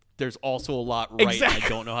 and there's also a lot right. Exactly. And I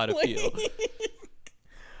don't know how to feel.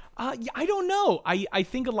 I don't know. I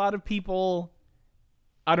think a lot of people.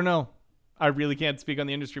 I don't know. I really can't speak on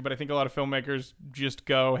the industry, but I think a lot of filmmakers just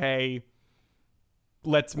go, hey,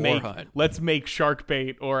 let's make Shark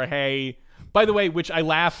Bait, or hey, By the way, which I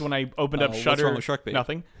laughed when I opened up what's Shudder. wrong with Sharkbait?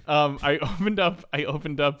 Nothing. I opened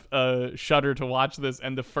up Shudder to watch this,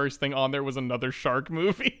 and the first thing on there was another shark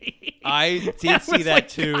movie. I did see was that like,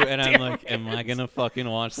 too, God and I'm damn like, am I gonna fucking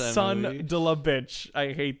watch that Son movie? de la bitch.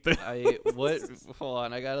 I hate this. What? Hold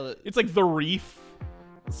on, I gotta. It's like The Reef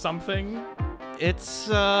something. It's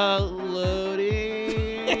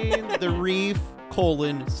loading. The Reef :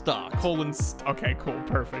 Stock. Okay, cool,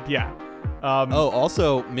 perfect. Yeah.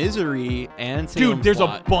 Also Misery and Salem's Dude, there's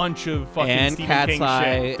Lot a bunch of fucking and Stephen Cat's King Eye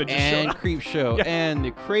shit that just and showed up. Creep Show Yeah. and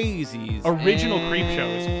The Crazies. Original and Creep Show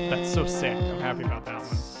that's so sick. I'm happy about that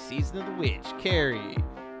one. Season of the Witch, Carrie.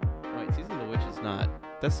 Wait, Season of the Witch is not.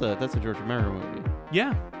 That's a George Romero movie.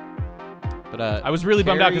 Yeah. But I was really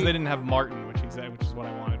bummed out because they Carrie- didn't have Martin, which is what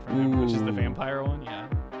I wanted from him, which is the Ooh. vampire one. Yeah.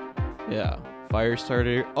 Yeah.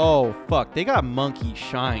 Firestarter. Oh fuck, they got Monkey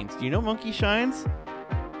Shines. Do you know Monkey Shines?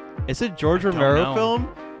 It's a George don't Romero know. film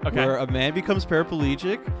Okay. where a man becomes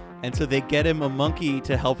paraplegic, and so they get him a monkey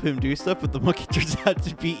to help him do stuff, but the monkey turns out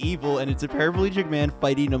to be evil, and it's a paraplegic man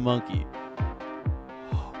fighting a monkey.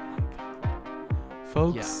 Oh my god.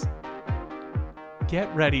 Folks,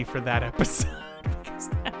 get ready for that episode because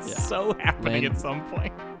that's Yeah. so happening Land- at some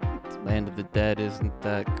point. Land of the Dead isn't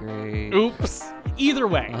that great. Oops. Either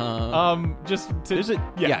way, just to There's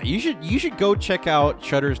you should go check out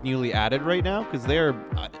Shudder's newly added right now because they're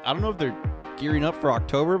I don't know if they're gearing up for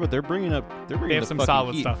October, but they're bringing they the have some fucking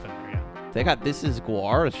solid heat. stuff in there. Yeah. They got This Is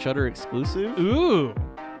Guar, a Shudder exclusive. Ooh.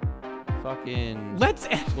 Fucking Let's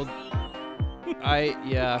end. well,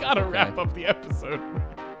 Gotta wrap up the episode.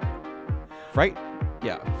 Fright.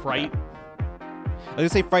 Yeah, Fright. Yeah. I was gonna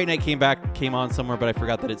say Fright Night came on somewhere, but I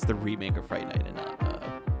forgot that it's the remake of Fright Night and not.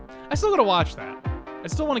 I still gotta watch that. I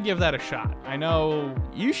still want to give that a shot. I know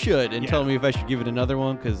You should and Yeah. tell me if I should give it another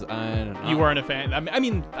one because I don't know. you weren't a fan. I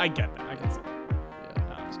mean, I get that. I can see that.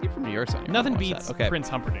 Yeah. Escape from New York's on here. Nothing Watch beats that. Okay. Prince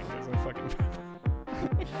Humperdinck as a fucking.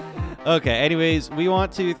 Okay, anyways, we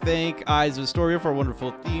want to thank Eyes of Astoria for a wonderful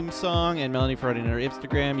theme song and Melanie for running our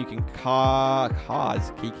Instagram. You can catch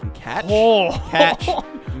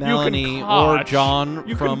Melanie You can or catch. John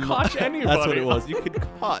You from can catch anybody. That's what it was. You could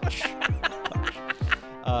catch.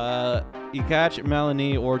 You catch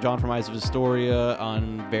Melanie or John from Eyes of Astoria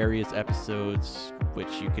on various episodes, which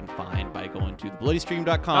you can find by going to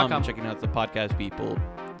thebloodystream.com and checking out the podcast people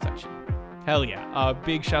section. Hell yeah.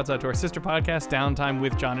 Big shouts out to our sister podcast, Downtime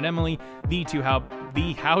with John and Emily, the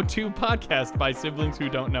how-to podcast by siblings who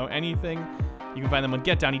don't know anything. You can find them on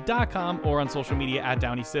getdowny.com or on social media at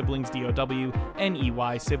Downey Siblings,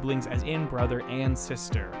 DOWNEY Siblings, as in brother and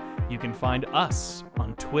sister. You can find us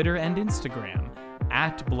on Twitter and Instagram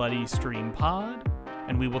at Bloody Stream Pod,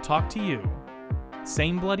 and we will talk to you.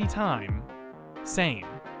 Same bloody time, same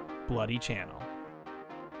bloody channel.